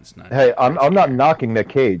 That's not. Hey, I'm not knocking Nick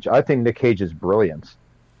Cage. I think Nick Cage is brilliant,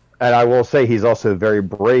 and I will say he's also very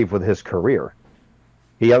brave with his career.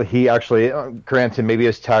 He actually, granted, maybe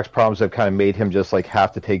his tax problems have kind of made him just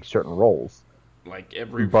have to take certain roles. Like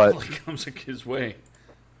every role that comes his way.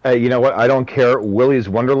 Hey, you know what? I don't care. Willy's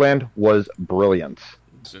Wonderland was brilliant,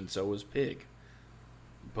 and so was Pig.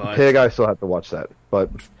 But Pig, I still have to watch that. But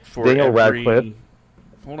for Daniel Radcliffe.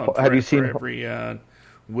 Hold on. Have you seen every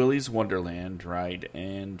Willy's Wonderland, right?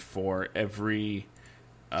 And for every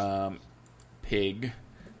Pig,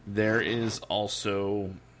 there is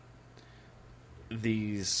also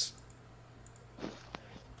these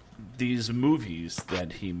movies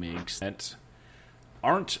that he makes that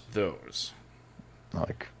aren't those.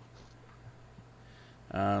 Let's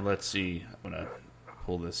see. I'm gonna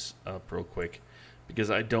pull this up real quick because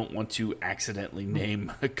I don't want to accidentally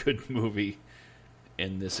name a good movie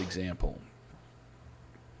in this example.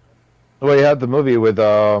 Well, you had the movie with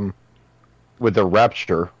the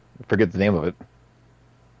Rapture. I forget the name of it.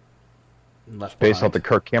 Left Based Behind. off the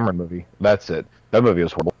Kirk Cameron movie. That's it. That movie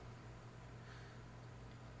was horrible.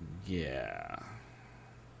 Yeah.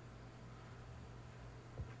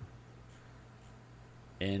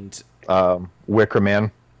 And Wicker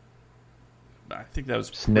Man. I think that was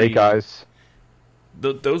Snake Eyes.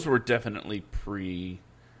 Those were definitely pre-IRS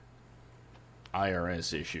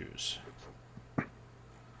issues.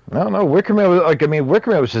 No, Wicker Man was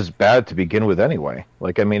Wicker Man was just bad to begin with anyway.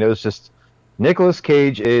 It was just Nicolas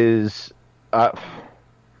Cage is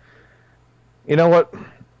you know what?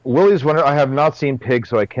 Willy's Wonder, I have not seen Pig,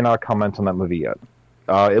 so I cannot comment on that movie yet.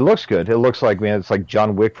 It looks good. It looks like it's like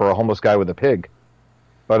John Wick for a homeless guy with a pig.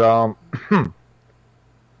 But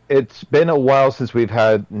it's been a while since we've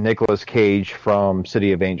had Nicolas Cage from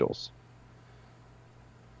City of Angels.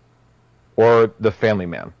 Or The Family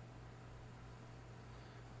Man.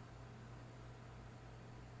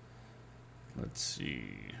 Let's see.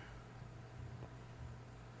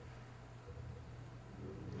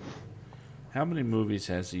 How many movies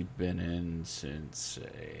has he been in since,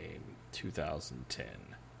 say, 2010?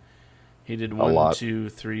 He did 1, 2,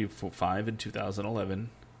 3, 4, 5 in 2011.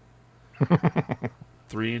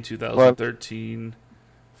 3 in 2013.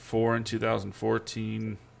 4 in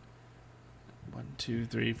 2014. 1, 2,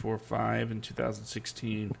 3, 4, 5 in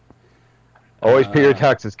 2016. Always pay your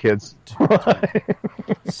taxes, kids.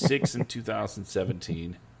 6 in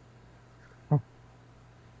 2017.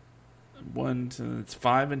 It's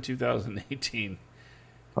 5 in 2018.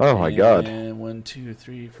 Oh my God! And 1, 2,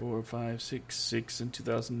 3, 4, 5, 6 in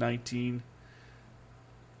 2019.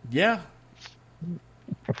 Yeah,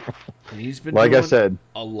 he's been like doing I said,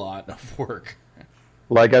 a lot of work.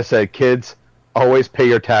 Like I said, kids, always pay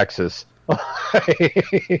your taxes.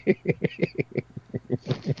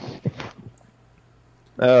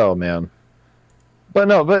 Oh man, but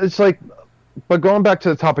it's but going back to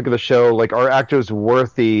the topic of the show, are actors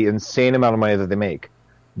worth the insane amount of money that they make?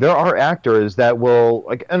 There are actors that will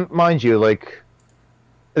and mind you,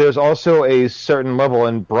 there's also a certain level,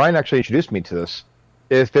 and Brian actually introduced me to this.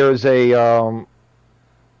 If there's a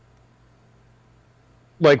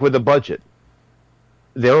like with the budget,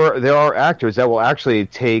 there are actors that will actually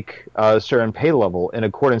take a certain pay level in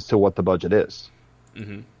accordance to what the budget is.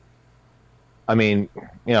 Mm-hmm. I mean,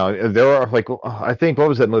 there are like, I think, what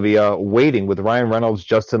was that movie? Waiting, with Ryan Reynolds,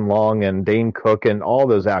 Justin Long, and Dane Cook, and all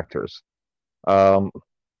those actors. A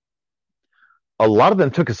lot of them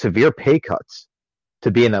took a severe pay cuts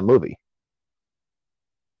to be in that movie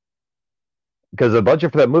because the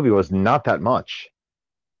budget for that movie was not that much.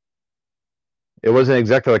 It wasn't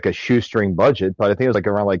exactly like a shoestring budget, but I think it was like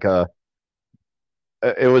around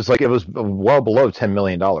it was well below $10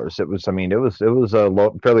 million. It was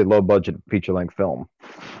a fairly low budget feature length film.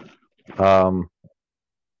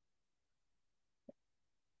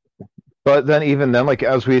 But then even then, like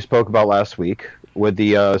as we spoke about last week with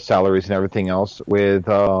the salaries and everything else with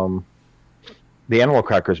the Animal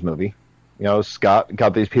Crackers movie, Scott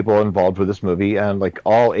got these people involved with this movie and like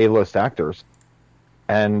all A-list actors,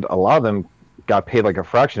 and a lot of them got paid like a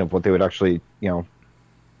fraction of what they would actually,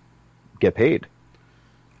 get paid.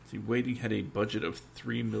 See, Waiting had a budget of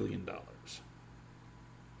 $3 million.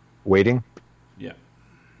 Waiting? Yeah.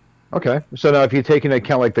 Okay. So now if you take into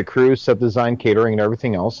account like the crew, set design, catering, and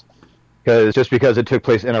everything else, because it took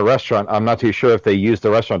place in a restaurant, I'm not too sure if they used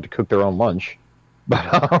the restaurant to cook their own lunch.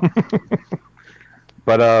 But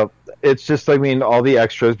it's just, I mean, all the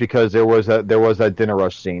extras, because there was that dinner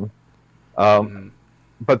rush scene.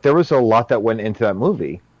 But there was a lot that went into that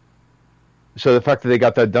movie. So the fact that they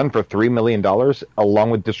got that done for $3 million,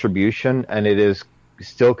 along with distribution, and it is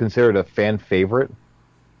still considered a fan favorite,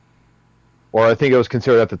 or I think it was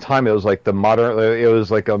considered at the time, it was like a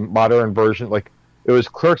modern version, like it was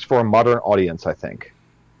Clerks for a modern audience, I think.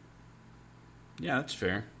 Yeah, that's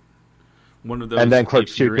fair. One of those. And then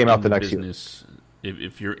Clerks 2 came out the next year.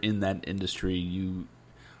 If you're in that industry, you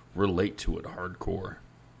relate to it hardcore.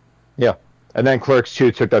 Yeah. And then Clerks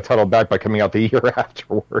 2 took that title back by coming out the year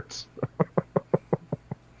afterwards.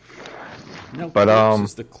 No, but Clerks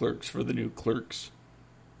is the Clerks for the new Clerks.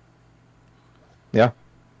 Yeah.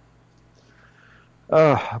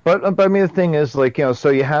 But I mean, the thing is, like, so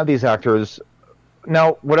you have these actors.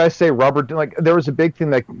 Now, would I say Robert? Like, there was a big thing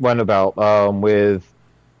that went about with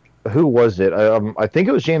who was it? I think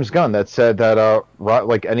it was James Gunn that said that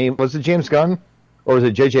was it James Gunn or was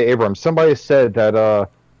it J.J. Abrams? Somebody said that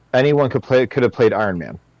anyone could have played Iron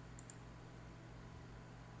Man.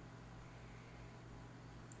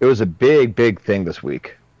 It was a big thing this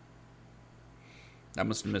week. I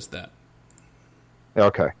must have missed that.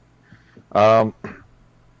 Okay. And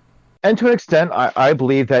to an extent, I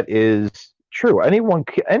believe that is true. Anyone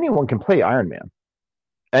can play Iron Man.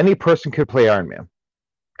 Any person could play Iron Man.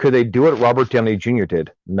 Could they do what Robert Downey Jr.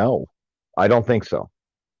 did? No, I don't think so.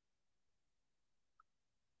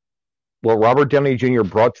 What Robert Downey Jr.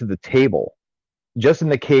 brought to the table, just in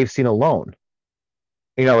the cave scene alone,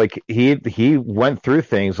 like he went through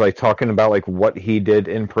things like talking about like what he did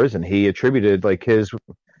in prison. He attributed like his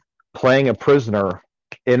playing a prisoner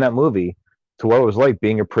in that movie to what it was like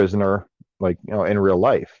being a prisoner, like, in real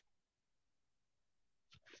life.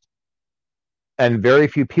 And very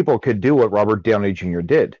few people could do what Robert Downey Jr.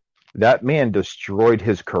 did. That man destroyed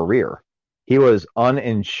his career. He was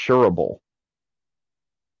uninsurable.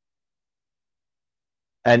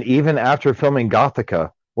 And even after filming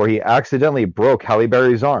Gothika, where he accidentally broke Halle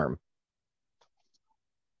Berry's arm,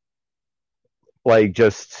 like,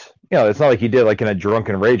 just, it's not like he did like in a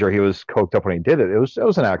drunken rage or he was coked up when he did it. It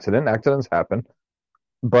was an accident. Accidents happen.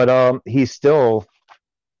 But his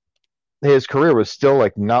career was still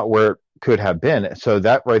like not where it could have been. So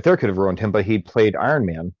that right there could have ruined him. But he played Iron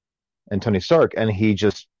Man and Tony Stark, and he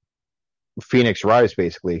just Phoenix Rise,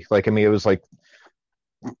 basically. Like, I mean, it was like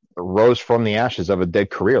rose from the ashes of a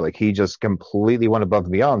dead career. Like, he just completely went above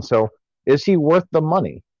and beyond. So is he worth the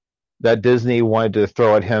money that Disney wanted to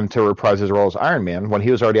throw at him to reprise his role as Iron Man when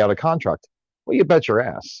he was already out of contract? Well, you bet your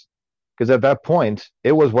ass. Because at that point,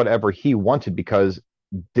 it was whatever he wanted, because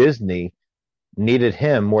Disney needed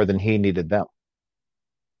him more than he needed them.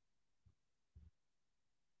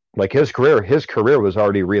 Like, his career was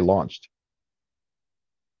already relaunched.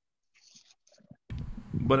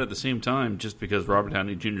 But at the same time, just because Robert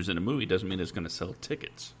Downey Jr. is in a movie doesn't mean it's going to sell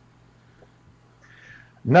tickets.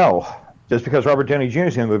 No, just because Robert Downey Jr.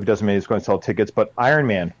 is in the movie doesn't mean it's going to sell tickets. But Iron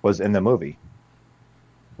Man was in the movie.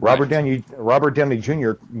 Robert Downey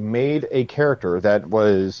Jr. made a character that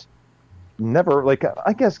was never, like,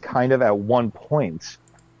 I guess kind of at one point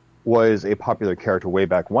was a popular character way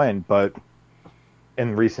back when, but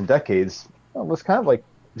in recent decades was kind of like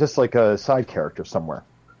just like a side character somewhere.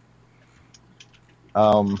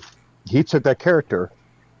 He took that character,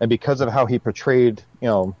 and because of how he portrayed,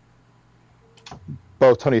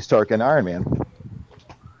 both Tony Stark and Iron Man,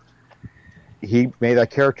 he made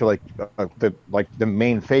that character like the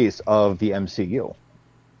main face of the MCU,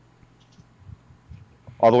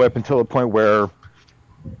 all the way up until the point where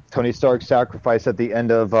Tony Stark sacrificed at the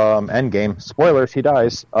end of Endgame. Spoilers: he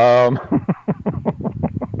dies.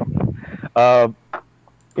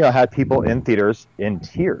 Had people in theaters in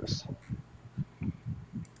tears.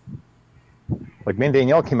 Like, me and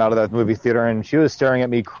Danielle came out of that movie theater, and she was staring at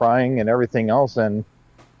me, crying and everything else, and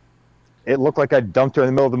it looked like I dumped her in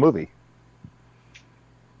the middle of the movie.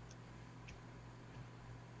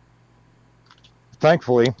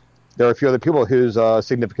 Thankfully, there were a few other people whose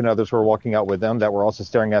significant others were walking out with them that were also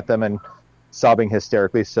staring at them and sobbing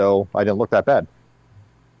hysterically, so I didn't look that bad.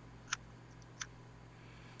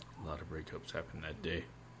 A lot of breakups happened that day.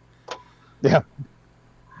 Yeah.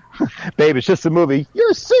 Babe, it's just a movie.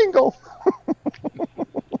 You're single.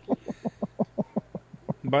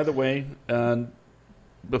 By the way,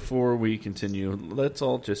 before we continue, let's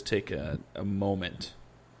all just take a moment,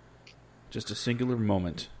 just a singular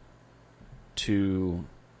moment, to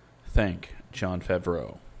thank Jon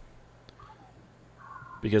Favreau.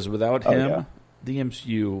 Because without him, the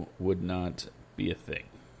MCU would not be a thing.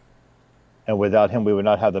 And without him, we would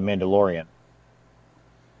not have The Mandalorian.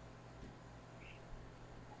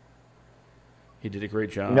 He did a great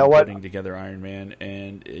job putting together Iron Man,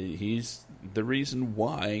 and he's the reason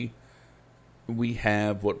why we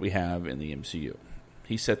have what we have in the MCU.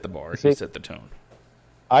 He set the bar. He set the tone.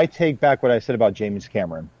 I take back what I said about James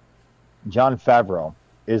Cameron. Jon Favreau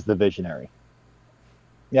is the visionary.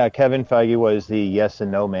 Yeah, Kevin Feige was the yes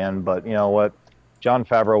and no man, but you know what? Jon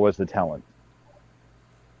Favreau was the talent.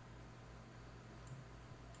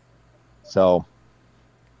 So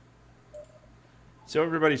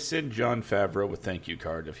everybody send Jon Favreau a thank you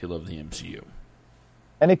card if you love the MCU.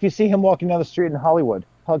 And if you see him walking down the street in Hollywood,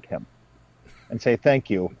 hug him and say thank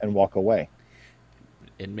you and walk away.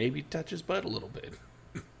 And maybe touch his butt a little bit.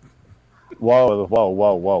 Whoa.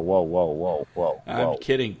 I'm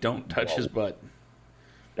kidding. Don't touch his butt.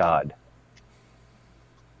 God.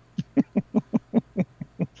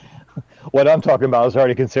 What I'm talking about is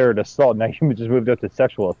already considered assault. Now you just moved up to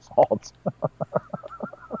sexual assault.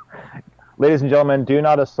 Ladies and gentlemen, do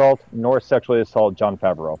not assault nor sexually assault Jon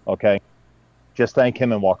Favreau, okay? Just thank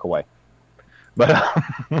him and walk away. But,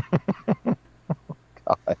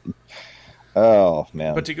 God. Oh,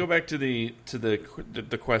 man. But to go back to the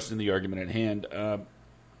question, the argument at hand,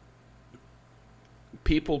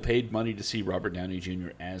 people paid money to see Robert Downey Jr.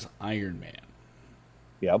 as Iron Man.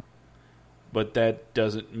 Yep. But that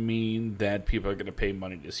doesn't mean that people are going to pay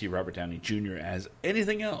money to see Robert Downey Jr. as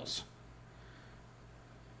anything else.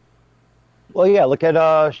 Well, yeah, look at,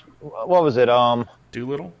 what was it?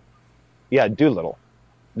 Doolittle? Yeah, Doolittle.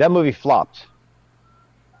 That movie flopped.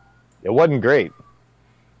 It wasn't great.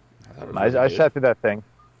 I sat through that thing.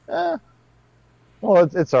 Well,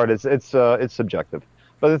 it's art. It's subjective.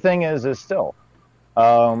 But the thing is still,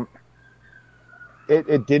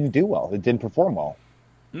 it didn't do well. It didn't perform well.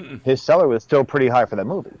 Mm-mm. His salary was still pretty high for that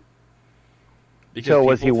movie. Because so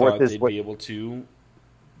was he worth this? They'd be able to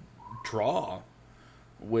draw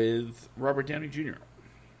with Robert Downey Jr.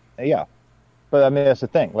 Yeah, but I mean that's the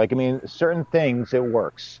thing. Like, I mean, certain things it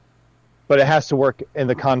works, but it has to work in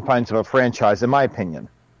the confines of a franchise, in my opinion.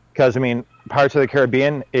 Because I mean, Pirates of the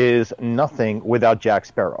Caribbean is nothing without Jack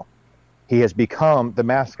Sparrow. He has become the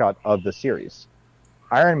mascot of the series.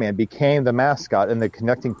 Iron Man became the mascot and the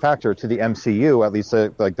connecting factor to the MCU, at least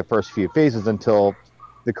like the first few phases until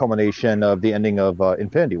the culmination of the ending of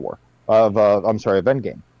Infinity War, of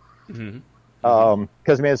Endgame. Mm-hmm.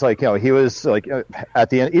 Because I mean, it's like, you know, he was like at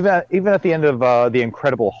the end, even at the end of the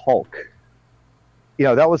Incredible Hulk, you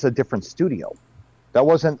know, that was a different studio. That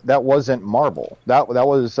wasn't Marvel. That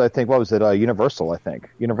was, I think, what was it? Universal, I think.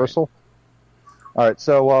 Universal. All right,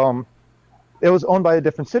 so it was owned by a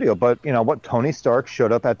different studio, but you know what? Tony Stark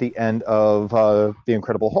showed up at the end of the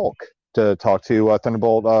Incredible Hulk to talk to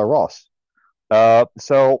Thunderbolt Ross.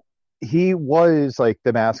 So he was like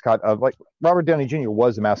the mascot of, like, Robert Downey Jr.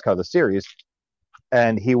 was the mascot of the series,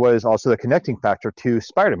 and he was also the connecting factor to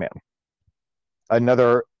Spider-Man,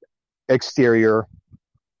 another exterior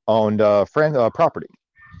owned property.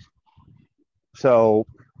 So,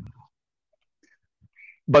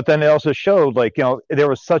 but then it also showed, like, you know, there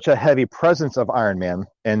was such a heavy presence of Iron Man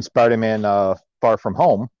and Spider-Man Far From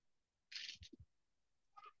Home.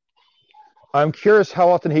 I'm curious how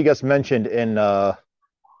often he gets mentioned in the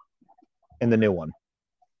new one.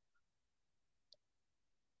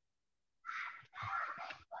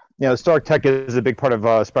 You know, Stark Tech is a big part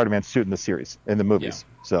of Spider-Man's suit in the series, in the movies.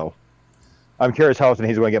 Yeah. So I'm curious how often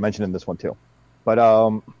he's going to get mentioned in this one too. But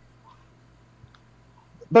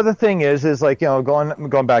But the thing is like,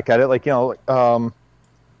 going back at it, like, Johnny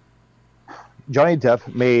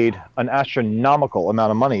Depp made an astronomical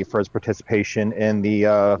amount of money for his participation in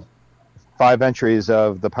the 5 entries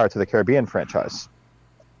of the Pirates of the Caribbean franchise.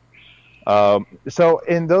 So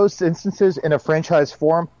in those instances, in a franchise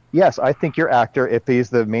form, yes, I think your actor, if he's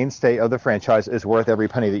the mainstay of the franchise, is worth every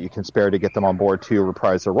penny that you can spare to get them on board to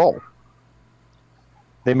reprise their role.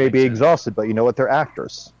 They may be exhausted, but you know what? They're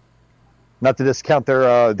actors. Not to discount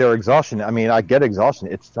their exhaustion. I mean, I get exhaustion.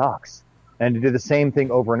 It sucks. And to do the same thing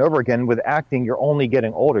over and over again with acting, you're only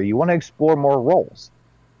getting older. You want to explore more roles.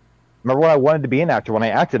 Remember when I wanted to be an actor, when I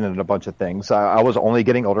acted in a bunch of things, I was only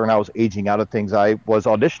getting older and I was aging out of things I was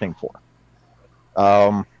auditioning for.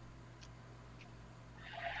 But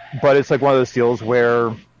it's like one of those deals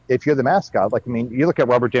where if you're the mascot, like, I mean, you look at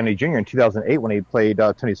Robert Downey Jr. in 2008 when he played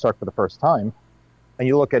Tony Stark for the first time, and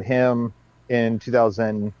you look at him in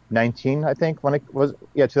 2019, I think,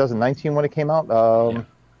 2019 when it came out,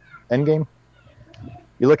 Endgame.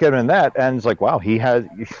 You look at him in that, and it's like, wow, he has.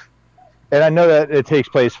 And I know that it takes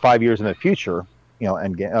place 5 years in the future,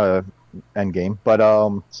 Endgame,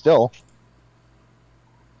 but still,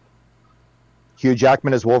 Hugh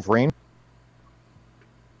Jackman as Wolverine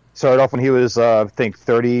started off when he was, I think,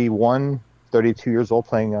 31, 32 years old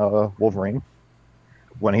playing Wolverine.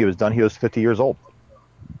 When he was done, he was 50 years old.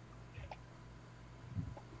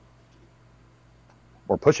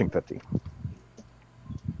 Or pushing 50.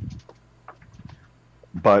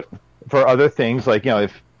 But for other things, like,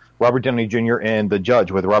 if Robert Downey Jr. and The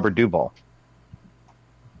Judge with Robert Duvall,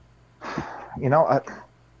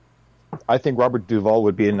 I think Robert Duvall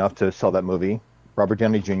would be enough to sell that movie. Robert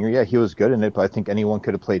Downey Jr., yeah, he was good in it, but I think anyone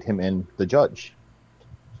could have played him in The Judge.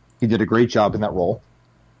 He did a great job in that role.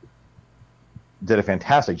 Did a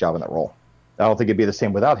fantastic job in that role. I don't think it'd be the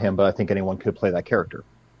same without him, but I think anyone could play that character.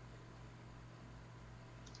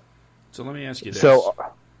 So let me ask you this. So,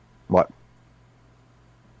 what?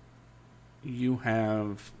 You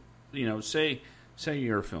have, say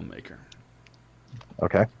you're a filmmaker.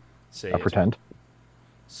 Okay. Say I'll pretend.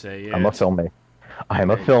 Say I'm a filmmaker.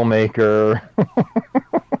 I'm a filmmaker.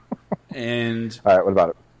 And all right, what about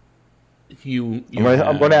it?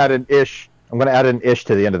 I'm going to add an ish. I'm going to add an ish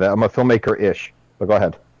to the end of that. I'm a filmmaker ish. But go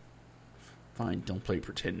ahead. Fine, don't play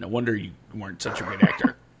pretend. No wonder you weren't such a great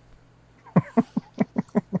actor.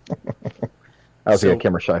 I was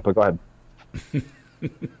camera shy, but go ahead.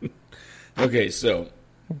 Okay, so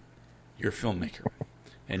you're a filmmaker,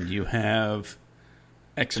 and you have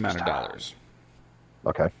X amount of dollars.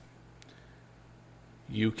 Okay.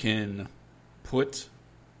 You can put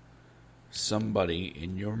somebody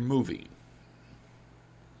in your movie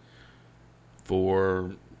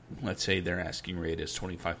for, let's say their asking rate is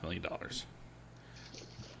 $25 million.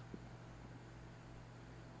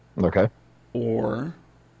 Okay. Or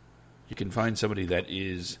you can find somebody that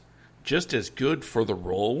is just as good for the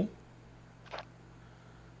role,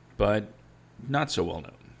 but not so well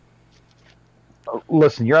known.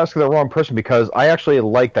 Listen, you're asking the wrong person because I actually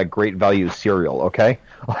like that Great Value cereal, okay?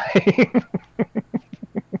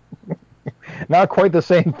 Not quite the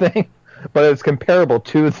same thing, but it's comparable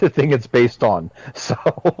to the thing it's based on. So,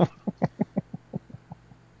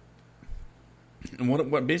 and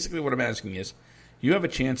what basically what I'm asking is, you have a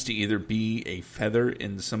chance to either be a feather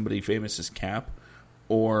in somebody famous's cap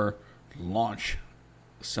or launch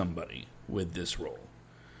somebody with this role.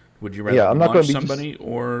 Would you rather launch somebody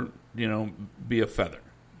or, be a feather?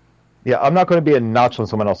 Yeah, I'm not going to be a notch on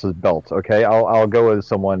someone else's belt, okay? I'll go with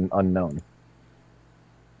someone unknown.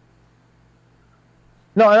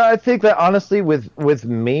 No, I think that honestly with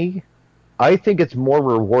me, I think it's more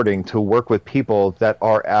rewarding to work with people that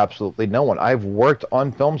are absolutely no one. I've worked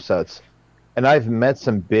on film sets, and I've met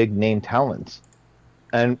some big name talents.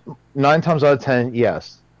 And 9 times out of 10,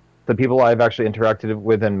 yes, the people I've actually interacted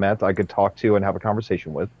with and met, I could talk to and have a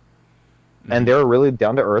conversation with. And they're really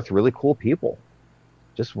down-to-earth, really cool people.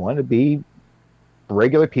 Just want to be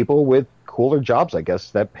regular people with cooler jobs, I guess,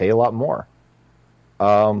 that pay a lot more.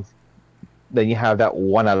 Then you have that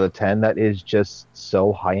 1 out of 10 that is just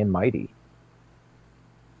so high and mighty.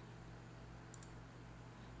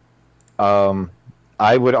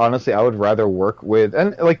 I would rather work with,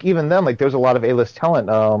 and like even then, like there's a lot of A-list talent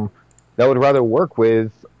that would rather work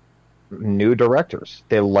with new directors.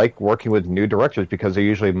 They like working with new directors because they're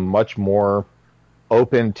usually much more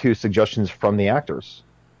open to suggestions from the actors.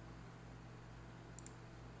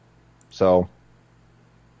 So,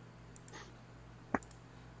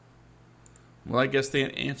 well, I guess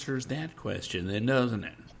that answers that question then, doesn't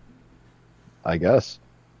it? I guess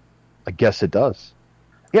it does.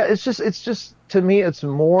 Yeah, it's just to me, it's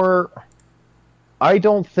more. I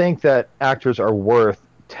don't think that actors are worth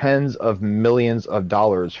tens of millions of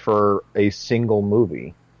dollars for a single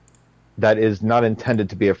movie that is not intended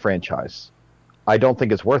to be a franchise. I don't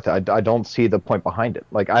think it's worth it. I don't see the point behind it.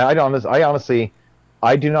 Like I honestly,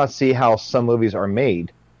 I do not see how some movies are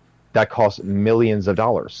made that cost millions of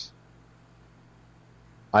dollars.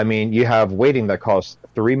 I mean, you have Waiting that costs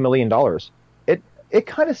 $3 million. It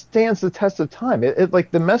kind of stands the test of time. It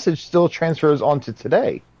like the message still transfers onto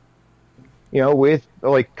today. You know, with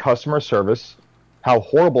like customer service, how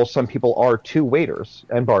horrible some people are to waiters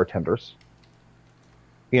and bartenders.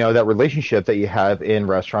 You know, that relationship that you have in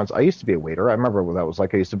restaurants. I used to be a waiter. I remember what that was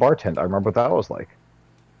like. I used to bartend. I remember what that was like.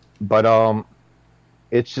 But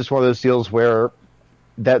it's just one of those deals where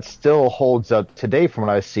that still holds up today from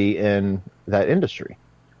what I see in that industry.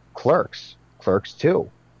 Clerks 2.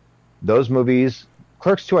 Those movies,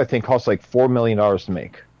 Clerks 2, I think, cost like $4 million to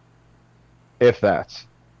make. If that's.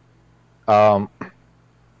 But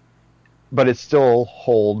it still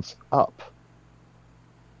holds up.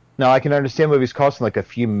 Now, I can understand movies costing like a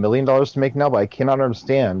few $1 million to make now, but I cannot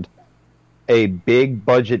understand a big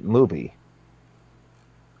budget movie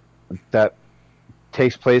that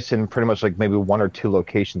takes place in pretty much like maybe 1 or 2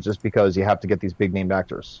 locations just because you have to get these big name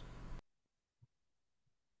actors.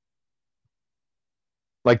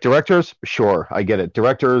 Like directors, sure, I get it.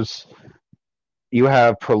 Directors, you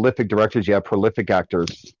have prolific directors, you have prolific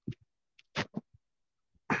actors,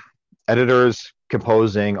 editors,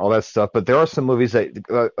 composing, all that stuff. But there are some movies that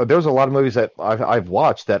there's a lot of movies that I've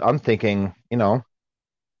watched that I'm thinking, you know,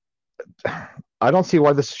 I don't see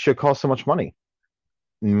why this should cost so much money.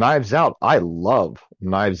 Knives Out, I love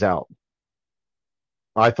Knives Out.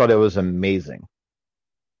 I thought it was amazing.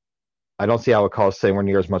 I don't see how it costs anywhere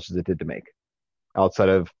near as much as it did to make, outside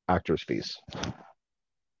of actors' fees.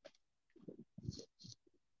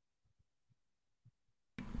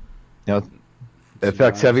 You know,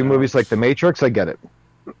 effects-heavy movies like The Matrix, I get it.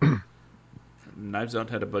 Knives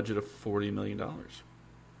Out had a budget of $40 million.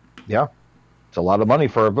 Yeah, it's a lot of money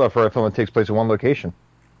for a film that takes place in one location.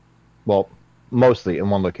 Well, mostly in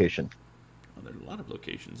one location. Well, there are a lot of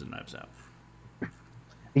locations in Knives Out.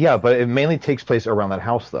 Yeah, but it mainly takes place around that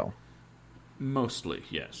house, though. Mostly,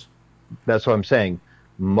 yes. That's what I'm saying.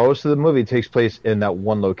 Most of the movie takes place in that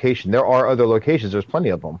one location. There are other locations. There's plenty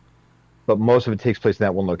of them. But most of it takes place in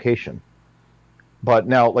that one location. But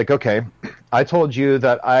now, like, okay, I told you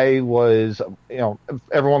that I was, you know,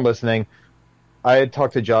 everyone listening, I had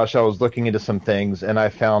talked to Josh. I was looking into some things, and I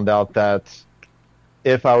found out that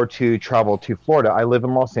if I were to travel to Florida, I live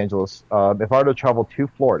in Los Angeles. If I were to travel to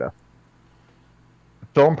Florida,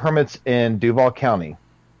 film permits in Duval County,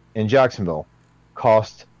 in Jacksonville,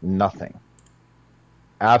 cost nothing.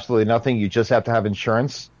 Absolutely nothing. You just have to have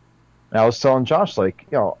insurance. And I was telling Josh, like,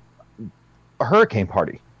 you know, a hurricane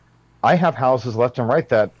party. I have houses left and right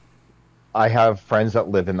that I have friends that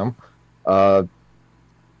live in them.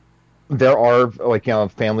 There are, like, you know,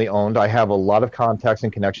 family owned. I have a lot of contacts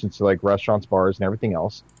and connections to, like, restaurants, bars, and everything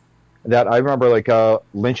else. That I remember, like,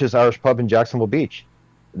 Lynch's Irish Pub in Jacksonville Beach.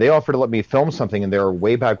 They offered to let me film something, and they were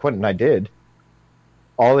way back when, and I did.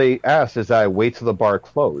 All they asked is that I wait till the bar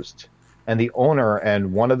closed. And the owner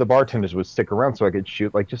and one of the bartenders would stick around so I could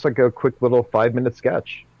shoot, like, just like a quick little 5-minute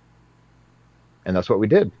sketch. And that's what we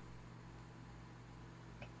did.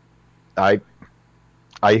 I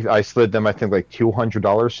slid them, I think, like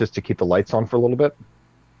 $200 just to keep the lights on for a little bit.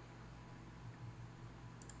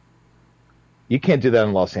 You can't do that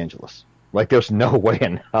in Los Angeles. Like, there's no way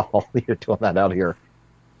in hell you're doing that out here.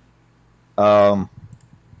 But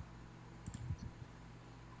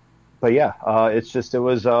yeah, it's just, it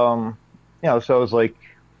was, you know, so it was like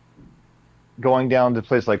going down to a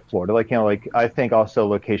place like Florida, like, you know, like, I think also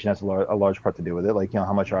location has a large part to do with it. Like, you know,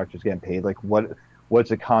 how much are actors getting paid? Like, what's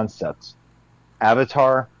the concept?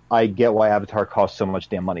 Avatar, I get why Avatar costs so much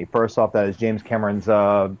damn money. First off, that is James Cameron's,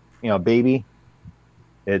 you know, baby.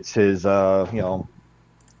 It's his, you know,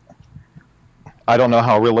 I don't know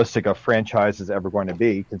how realistic a franchise is ever going to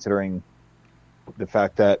be, considering the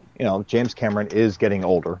fact that, you know, James Cameron is getting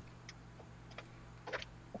older.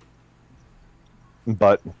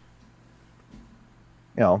 But, you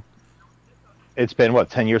know, it's been, what,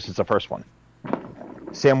 10 years since the first one.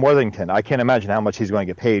 Sam Worthington, I can't imagine how much he's going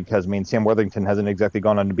to get paid, because, I mean, Sam Worthington hasn't exactly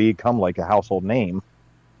gone on to become, like, a household name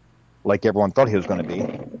like everyone thought he was going to be.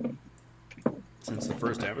 Since the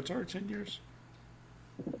first Avatar, 10 years?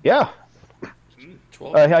 Yeah.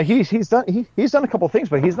 12 he's done a couple things,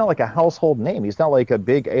 but he's not like a household name. He's not like a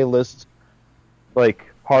big A-list, like,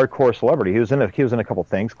 hardcore celebrity. He was in a couple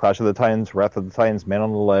things: Clash of the Titans, Wrath of the Titans, Man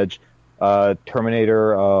on the Ledge,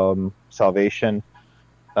 Terminator, Salvation.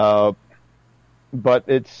 But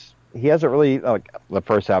he hasn't really, like, the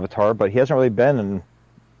first Avatar, but he hasn't really been in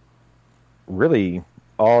really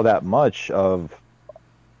all that much of,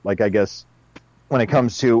 like, I guess, when it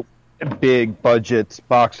comes to big budget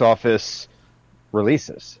box office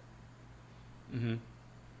releases. Mm-hmm.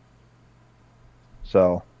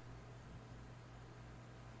 So.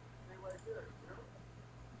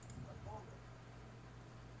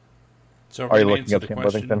 So are you gonna looking answer up the Tim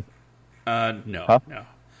question? Worthington? No, Huh? no.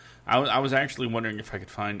 I was actually wondering if I could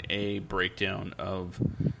find a breakdown of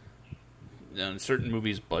certain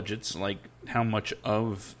movies' budgets, like how much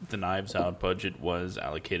of the Knives Out budget was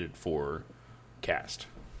allocated for cast.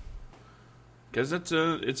 Because it's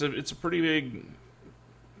a pretty big,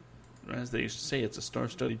 as they used to say, it's a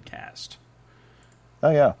star-studded cast.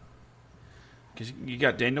 Oh yeah. Because you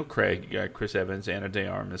got Daniel Craig, you got Chris Evans, Ana de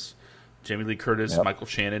Armas, Jamie Lee Curtis, Yep. Michael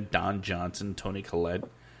Shannon, Don Johnson, Toni Collette,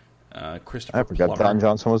 Christopher I forgot Plummer. Don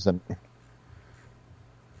Johnson was in.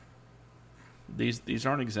 These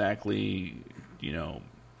aren't exactly, your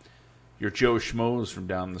Joe Schmoes from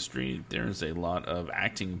down the street. There's a lot of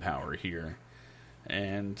acting power here.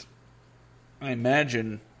 And I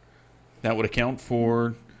imagine that would account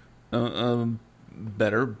for a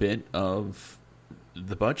better bit of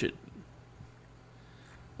the budget.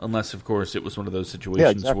 Unless, of course, it was one of those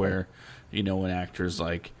situations where, an actor's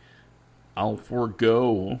like, I'll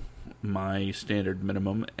forego my standard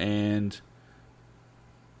minimum, and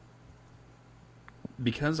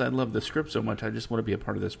because I love the script so much, I just want to be a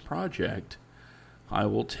part of this project, I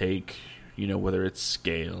will take, whether it's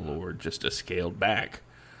scale or just a scaled back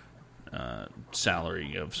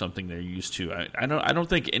salary of something they're used to. I don't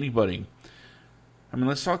think anybody. I mean,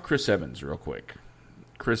 let's talk Chris Evans real quick.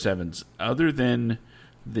 Chris Evans, other than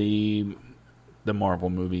the Marvel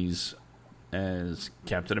movies as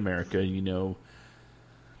Captain America,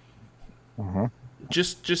 Mm-hmm.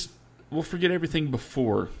 just we'll forget everything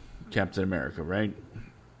before Captain America, right?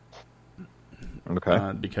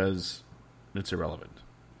 Okay. Because it's irrelevant.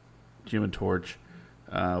 Human Torch,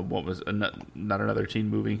 what was not another teen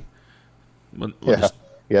movie?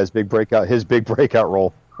 His big breakout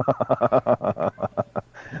role.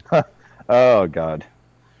 Oh God,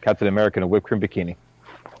 Captain America in a whipped cream bikini.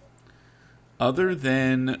 Other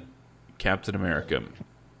than Captain America,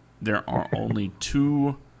 there are only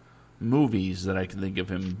two movies that I can think of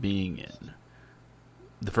him being in.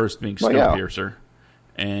 The first being Snowpiercer,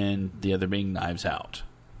 and the other being Knives Out.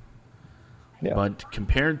 Yeah. But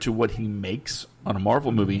compared to what he makes on a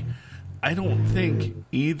Marvel movie, I don't think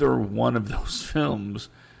either one of those films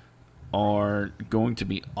are going to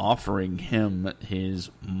be offering him his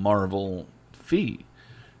Marvel fee.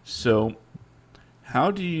 So, how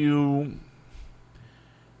do you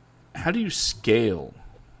scale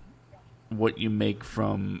what you make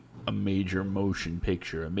from a major motion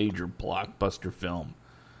picture, a major blockbuster film,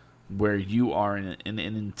 where you are an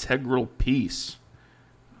integral piece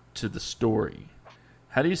to the story?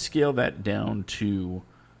 How do you scale that down to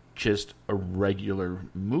just a regular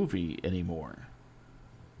movie anymore?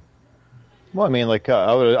 Well, I mean, like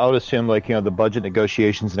I would assume, like, the budget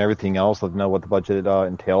negotiations and everything else, let them know what the budget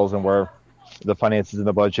entails and where the finances in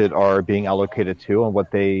the budget are being allocated to, and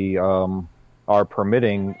what they are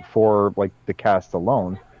permitting for, like, the cast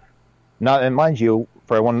alone. And mind you,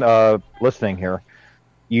 for everyone listening here,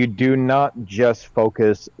 you do not just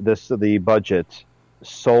focus the budget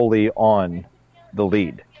solely on the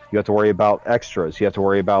lead. You have to worry about extras. You have to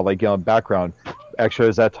worry about, like, background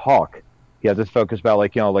extras that talk. You have to focus about,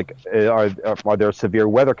 like, are there severe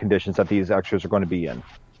weather conditions that these extras are going to be in?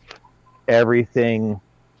 Everything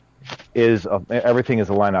is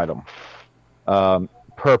a line item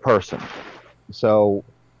per person. So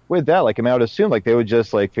with that, like, I mean, I would assume, like, they would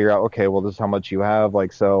just, like, figure out, okay, well, this is how much you have.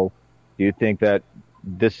 Like, so do you think that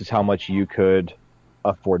this is how much you could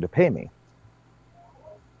afford to pay me?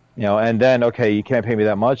 And then, okay, you can't pay me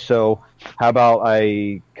that much, so how about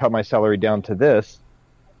I cut my salary down to this,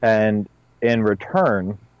 and in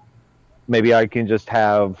return, maybe I can just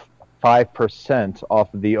have 5%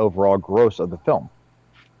 off of the overall gross of the film.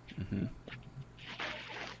 Mm-hmm.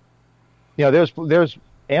 There's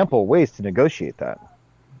ample ways to negotiate that.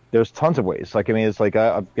 There's tons of ways. Like, I mean, it's like,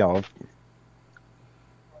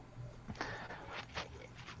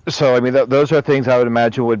 So, I mean, those are things I would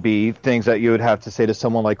imagine would be things that you would have to say to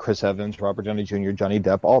someone like Chris Evans, Robert Downey Jr., Johnny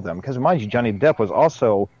Depp, all of them. Because, mind you, Johnny Depp was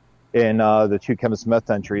also in the two Kevin Smith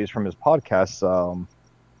entries from his podcast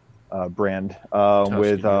brand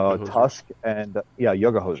with Tusk and,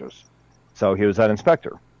 Yoga Hosers. So he was that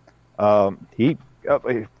inspector. He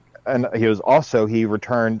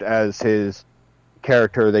returned as his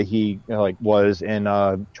character that he was in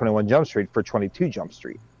 21 Jump Street for 22 Jump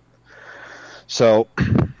Street. So,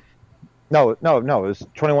 No. It was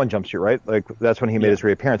 21 Jump Street, right? Like that's when he made his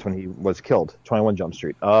reappearance when he was killed. 21 Jump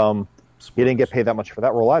Street. He didn't get paid that much for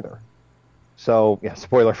that role either. So yeah,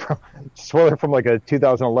 spoiler from like a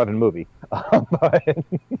 2011 movie. But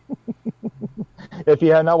if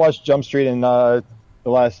you have not watched Jump Street in the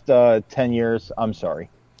last 10 years, I'm sorry.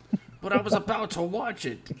 But I was about to watch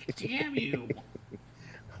it. Damn you.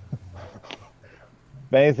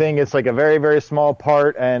 If anything, it's like a very, very small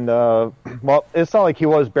part, and well, it's not like he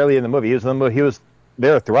was barely in the movie. He was in the movie. He was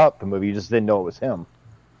there throughout the movie. You just didn't know it was him.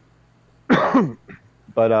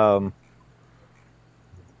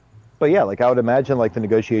 But yeah, like I would imagine, like the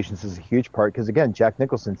negotiations is a huge part because again, Jack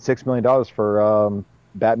Nicholson, $6 million for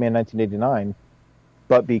Batman 1989,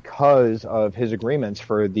 but because of his agreements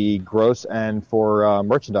for the gross and for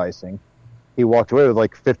merchandising, he walked away with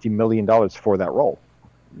like $50 million for that role.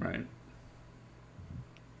 Right.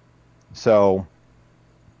 So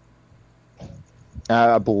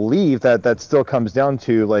I believe that still comes down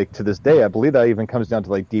to, like, to this day, I believe that even comes down to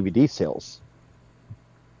like DVD sales.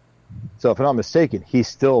 So if I'm not mistaken, he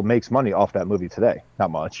still makes money off that movie today.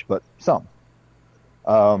 Not much, but some.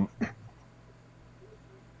 But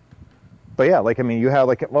yeah, like, I mean, you had,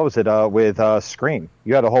 like, what was it, with Scream?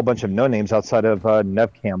 You had a whole bunch of no-names outside of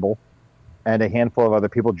Neve Campbell and a handful of other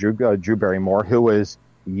people, Drew Barrymore, who was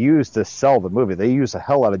used to sell the movie. They used the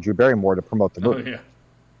hell out of Drew Barrymore to promote the movie. Oh, yeah.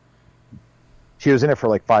 She was in it for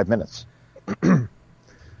like 5 minutes.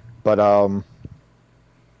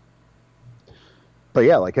 But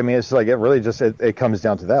yeah, like, I mean, it's like, it really just, it comes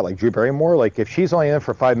down to that. Like, Drew Barrymore, like, if she's only in it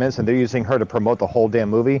for 5 minutes and they're using her to promote the whole damn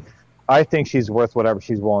movie, I think she's worth whatever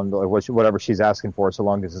she's willing, like, whatever she's asking for, so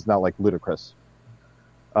long as it's not, like, ludicrous.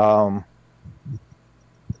 Because,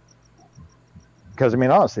 I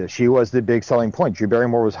mean, honestly, she was the big selling point. Drew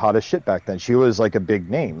Barrymore was hot as shit back then. She was, like, a big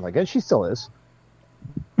name. Like, and she still is.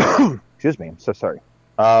 Excuse me. I'm so sorry.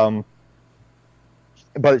 But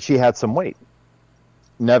she had some weight.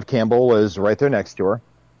 Neve Campbell was right there next to her.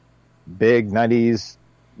 Big 90s,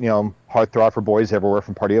 heartthrob for boys everywhere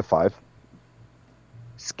from Party of Five.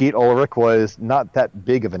 Skeet Ulrich was not that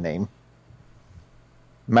big of a name.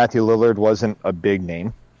 Matthew Lillard wasn't a big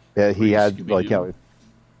name. He had, like,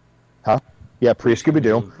 huh? Yeah,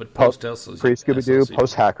 pre-Scooby-Doo. But pre-Scooby-Doo,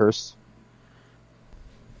 post-Hackers.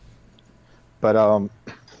 But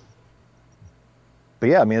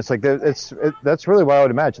yeah, I mean, it's like, that's really what I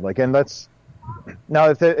would imagine. Like, and that's, now,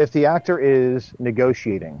 if the actor is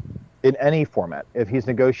negotiating in any format, if he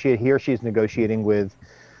or she's negotiating with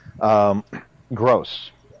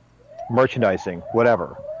gross, merchandising,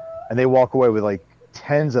 whatever, and they walk away with like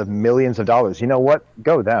tens of millions of dollars, you know what?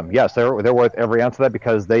 Go them. Yes, they're worth every ounce of that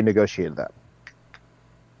because they negotiated that.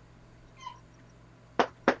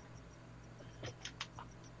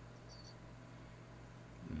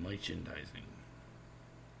 Merchandising.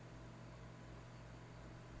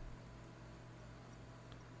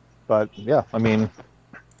 But yeah, I mean,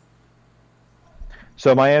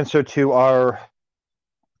 so my answer to our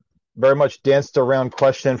very much danced around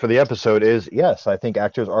question for the episode is yes, I think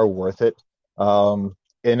actors are worth it.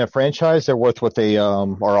 In a franchise, they're worth what they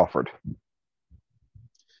are offered.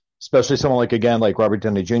 Especially someone like, again, like Robert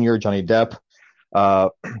Downey Jr., Johnny Depp,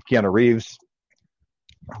 Keanu Reeves.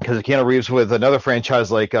 Because Keanu Reeves with another franchise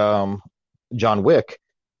like John Wick,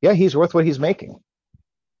 yeah, he's worth what he's making.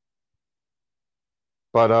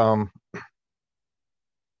 But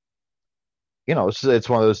it's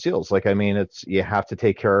one of those deals. Like, I mean, you have to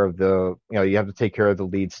take care of the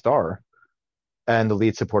lead star and the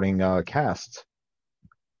lead supporting cast.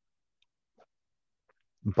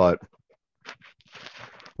 But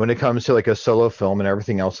when it comes to like a solo film and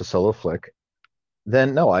everything else, a solo flick,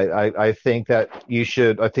 then no, I think that there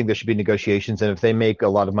should be negotiations, and if they make a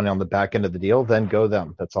lot of money on the back end of the deal, then go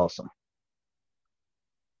them. That's awesome.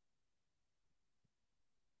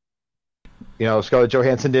 Scarlett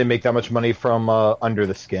Johansson didn't make that much money from Under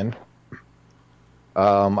the Skin.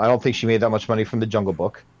 I don't think she made that much money from The Jungle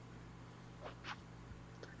Book.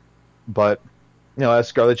 But, as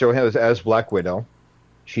Scarlett Johansson, as Black Widow,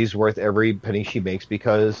 she's worth every penny she makes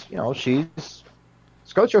because, she's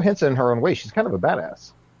Scarlett Johansson in her own way. She's kind of a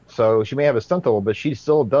badass. So she may have a stunt double, but she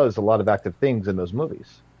still does a lot of active things in those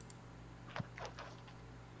movies.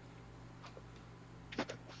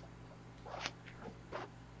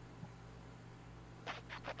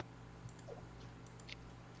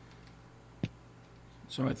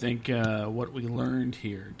 So I think what we learned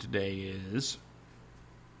here today is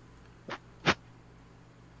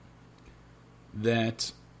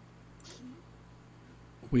that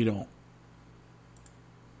we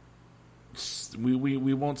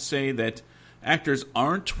won't say that actors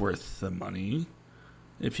aren't worth the money.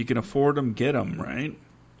 If you can afford them, get them, right?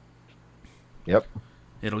 Yep.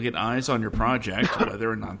 It'll get eyes on your project.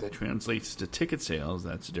 Whether or not that translates to ticket sales,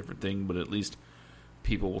 that's a different thing, but at least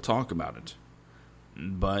people will talk about it.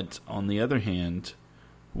 But on the other hand,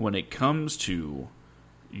 when it comes to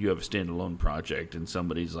you have a standalone project and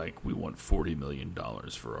somebody's like, we want $40 million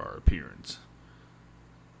for our appearance.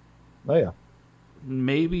 Oh, yeah.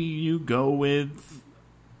 Maybe you go with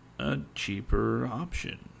a cheaper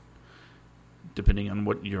option, depending on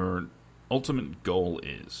what your ultimate goal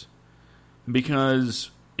is.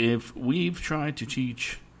 Because if we've tried to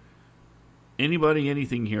teach anybody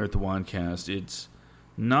anything here at the Wadcast, it's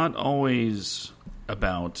not always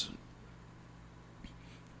about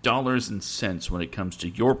dollars and cents when it comes to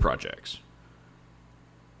your projects.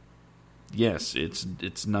 Yes,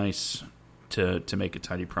 it's nice to make a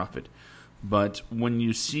tidy profit, but when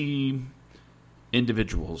you see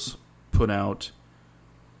individuals put out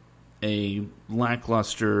a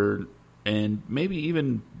lackluster and maybe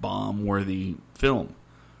even bomb-worthy film,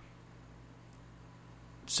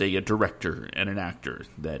 say a director and an actor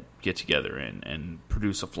that get together and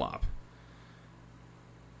produce a flop.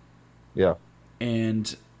 Yeah.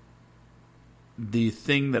 And the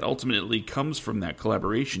thing that ultimately comes from that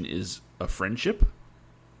collaboration is a friendship.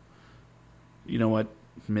 You know what?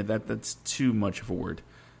 That's too much of a word.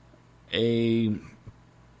 A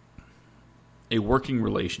working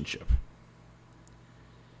relationship.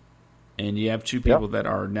 And you have two people that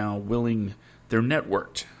are now willing, they're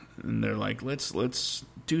networked, and they're like, let's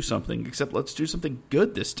do something, except let's do something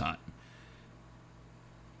good this time.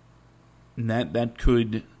 And that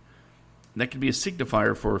could be a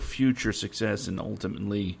signifier for future success and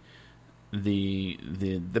ultimately the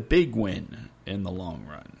big win in the long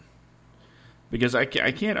run. Because I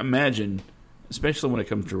can't imagine, especially when it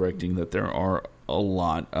comes to directing, that there are a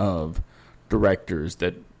lot of directors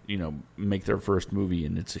that, you know, make their first movie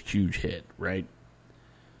and it's a huge hit, right?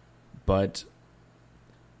 But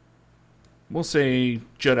we'll say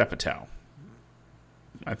Judd Apatow.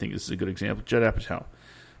 I think this is a good example. Judd Apatow.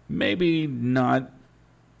 Maybe not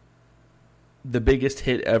the biggest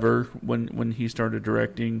hit ever when he started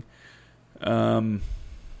directing.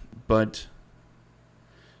 But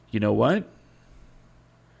you know what?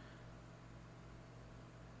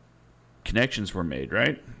 Connections were made,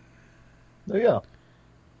 right? Oh, yeah.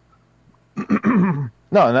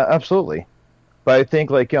 No, absolutely. But I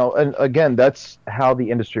think, like, you know, and again, that's how the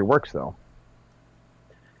industry works, though.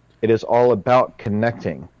 It is all about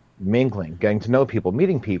connecting, mingling, getting to know people,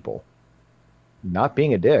 meeting people, not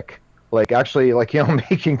being a dick. Like, actually, like, you know,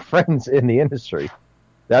 making friends in the industry.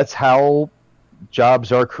 That's how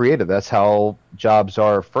jobs are created. That's how jobs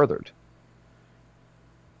are furthered.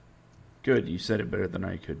 Good. You said it better than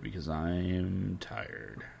I could because I'm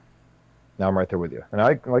tired. Now I'm right there with you. And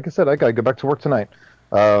like I said, I got to go back to work tonight.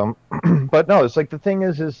 But no, it's like the thing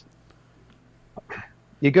is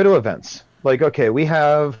you go to events. Like, okay, we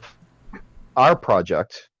have our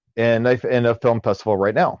project in a film festival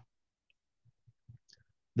right now.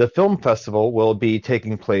 The film festival will be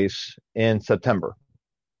taking place in September.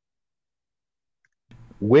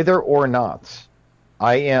 Whether or not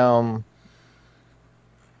I am...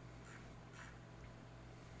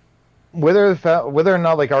 Whether or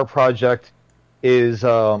not, like, our project is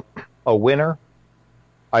a winner,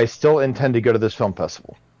 I still intend to go to this film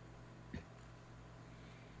festival.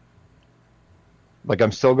 Like,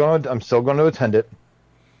 I'm still going to attend it.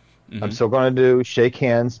 Mm-hmm. I'm still going to shake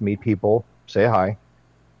hands, meet people, say hi.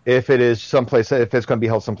 If it's going to be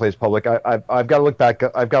held someplace public, I've got to look back.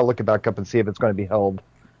 I've got to look it back up and see if it's going to be held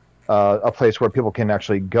a place where people can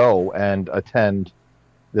actually go and attend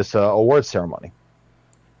this awards ceremony.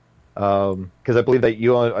 Because I believe that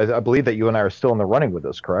you and I are still in the running with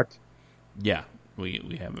this, correct? Yeah,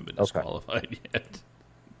 we haven't been disqualified yet.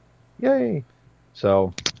 Yay!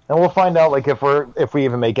 So, and we'll find out, like, if we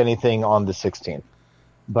even make anything on the 16th.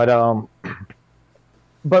 But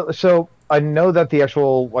so I know that the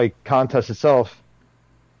actual, like, contest itself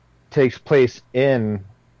takes place in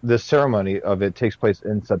the ceremony of it takes place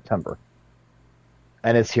in September,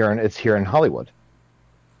 and it's here in Hollywood.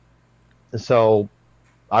 So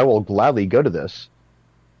I will gladly go to this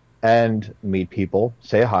and meet people,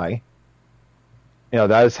 say hi. You know,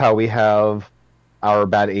 that is how we have our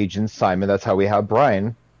bad agent, Simon. That's how we have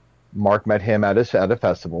Brian. Mark met him at a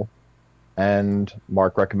festival, and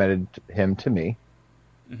Mark recommended him to me.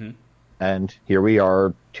 Mm-hmm. And here we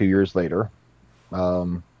are 2 years later,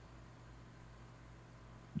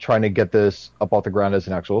 trying to get this up off the ground as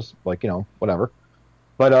an actual, like, you know, whatever.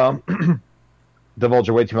 But divulge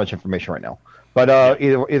way too much information right now. But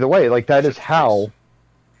either way, like, that is how...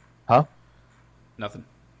 Huh? Nothing.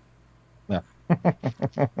 Yeah.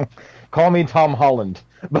 Call me Tom Holland.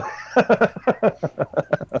 But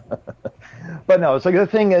no, it's like the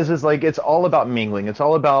thing is like it's all about mingling. It's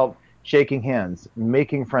all about shaking hands,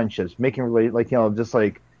 making friendships, just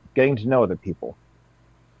like getting to know other people.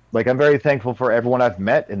 Like I'm very thankful for everyone I've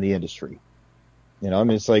met in the industry. I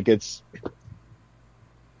mean,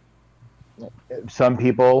 some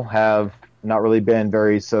people have not really been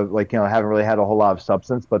haven't really had a whole lot of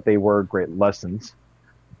substance, but they were great lessons.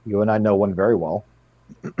 You and I know one very well.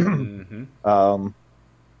 Mm-hmm.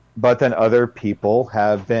 But then other people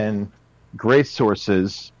have been great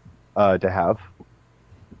sources to have.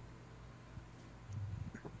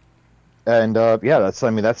 And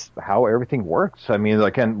that's how everything works. I mean,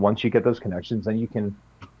 once you get those connections, then you can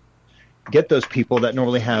get those people that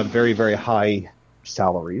normally have very, very high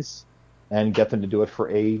salaries and get them to do it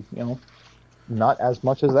for not as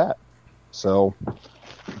much as that. So,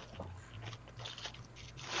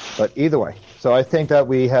 but either way, so I think that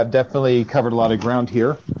we have definitely covered a lot of ground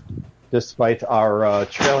here, despite our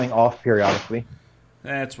trailing off periodically.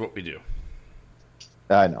 That's what we do.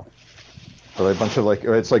 I know. So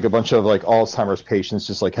it's like a bunch of Alzheimer's patients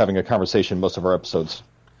just like having a conversation most of our episodes.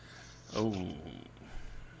 Oh,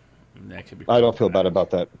 that could be. I don't feel bad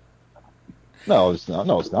about that. No, it's not.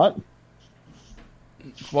 No, it's not.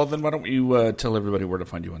 Well, then why don't you tell everybody where to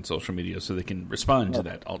find you on social media so they can respond to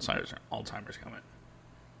that Alzheimer's comment?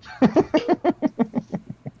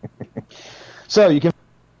 So you can.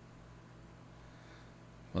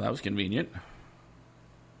 Well, that was convenient.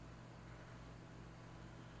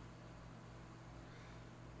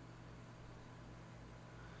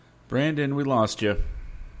 Brandon, we lost you.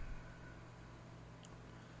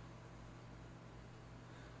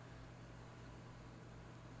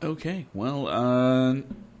 Okay, well,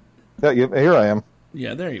 here I am.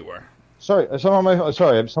 Yeah, there you are. Somehow my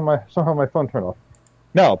phone turned off.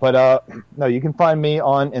 No, but no, you can find me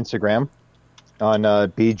on Instagram on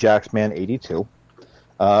bjacksman82.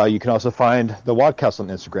 You can also find the Wadcast on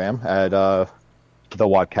Instagram at the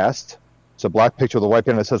Wadcast. It's a black picture with a white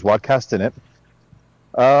banner that says Wadcast in it.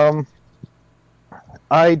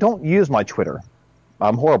 I don't use my Twitter.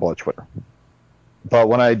 I'm horrible at Twitter. But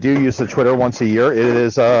when I do use the Twitter once a year, it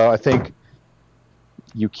is, I think,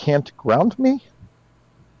 You Can't Ground Me?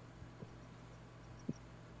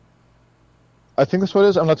 I think that's what it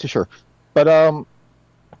is. I'm not too sure. But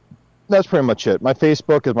that's pretty much it. My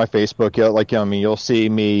Facebook is my Facebook. You'll see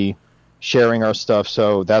me sharing our stuff,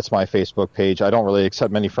 so that's my Facebook page. I don't really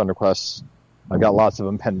accept many friend requests. I've got lots of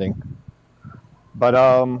them pending. But,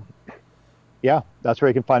 yeah, that's where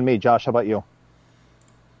you can find me. Josh, how about you?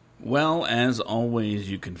 Well, as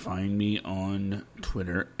always, you can find me on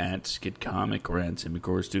Twitter at SkidComic or at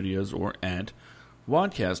Simicore Studios or at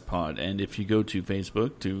WadcastPod. And if you go to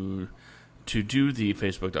Facebook to do the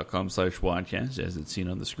facebook.com/Wadcast, as it's seen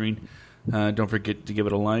on the screen, don't forget to give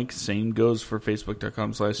it a like. Same goes for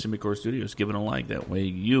facebook.com/Simicore Studios. Give it a like. That way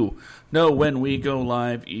you know when we go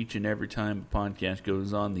live each and every time a podcast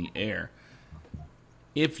goes on the air.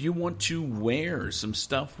 If you want to wear some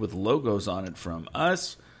stuff with logos on it from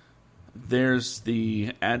us, there's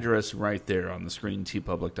the address right there on the screen,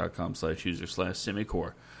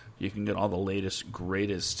 tpublic.com/user/Simicore. You can get all the latest,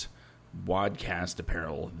 greatest Wadcast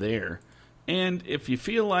apparel there. And if you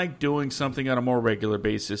feel like doing something on a more regular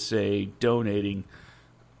basis, say donating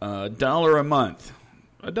 $1 a month,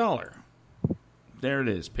 $1. There it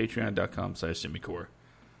is, patreon.com/Simicore.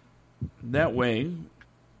 That way,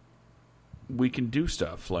 we can do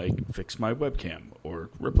stuff like fix my webcam or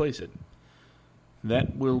replace it.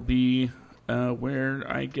 That will be where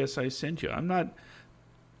I guess I send you.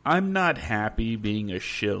 I'm not happy being a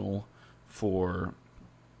shill for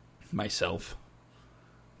myself,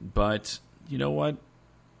 but you know what?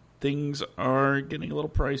 Things are getting a little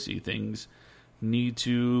pricey. Things need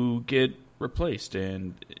to get replaced,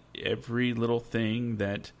 and every little thing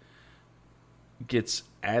that gets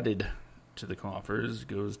added to the coffers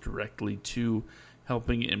goes directly to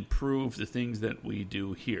helping improve the things that we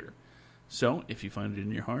do here. So, if you find it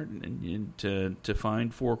in your heart and to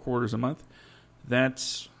find $4 a month, that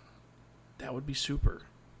would be super.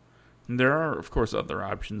 And there are, of course, other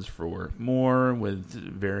options for more with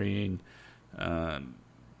varying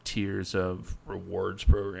tiers of rewards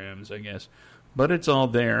programs, I guess. But it's all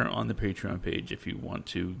there on the Patreon page if you want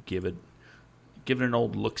to give it an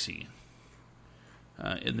old look-see.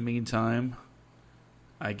 In the meantime,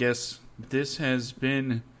 I guess this has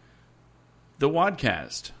been the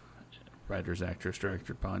Wadcast, Writers, Actors,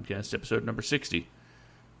 Director Podcast, episode number 60.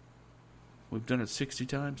 We've done it 60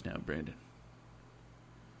 times now, Brandon.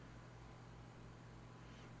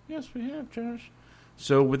 Yes, we have, Josh.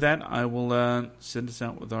 So with that, I will send us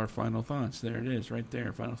out with our final thoughts. There it is, right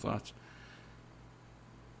there, final thoughts.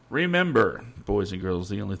 Remember, boys and girls,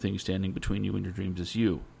 the only thing standing between you and your dreams is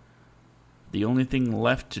you. The only thing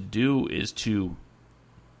left to do is to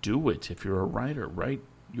do it. If you're a writer, write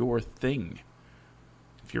your thing.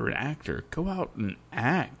 If you're an actor, go out and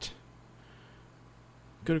act.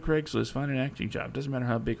 Go to Craigslist, find an acting job. Doesn't matter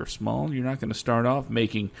how big or small. You're not going to start off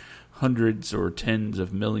making hundreds or tens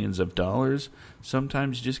of millions of dollars.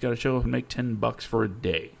 Sometimes you just got to show up and make $10 for a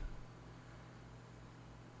day.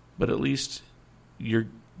 But at least you're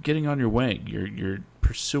getting on your way. You're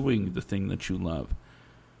pursuing the thing that you love.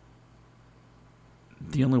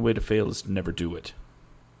 The only way to fail is to never do it.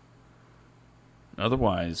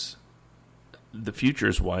 Otherwise, the future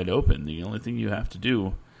is wide open. The only thing you have to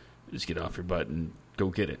do is get off your butt and go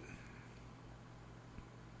get it.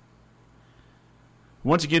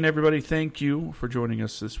 Once again, everybody, thank you for joining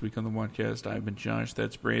us this week on the Wadcast. I've been Josh.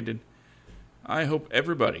 That's Brandon. I hope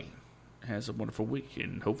everybody has a wonderful week,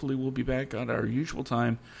 and hopefully we'll be back at our usual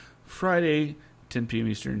time, Friday, 10 p.m.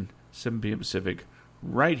 Eastern, 7 p.m. Pacific,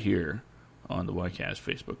 right here on the Wadcast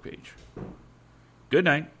Facebook page. Good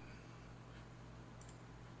night.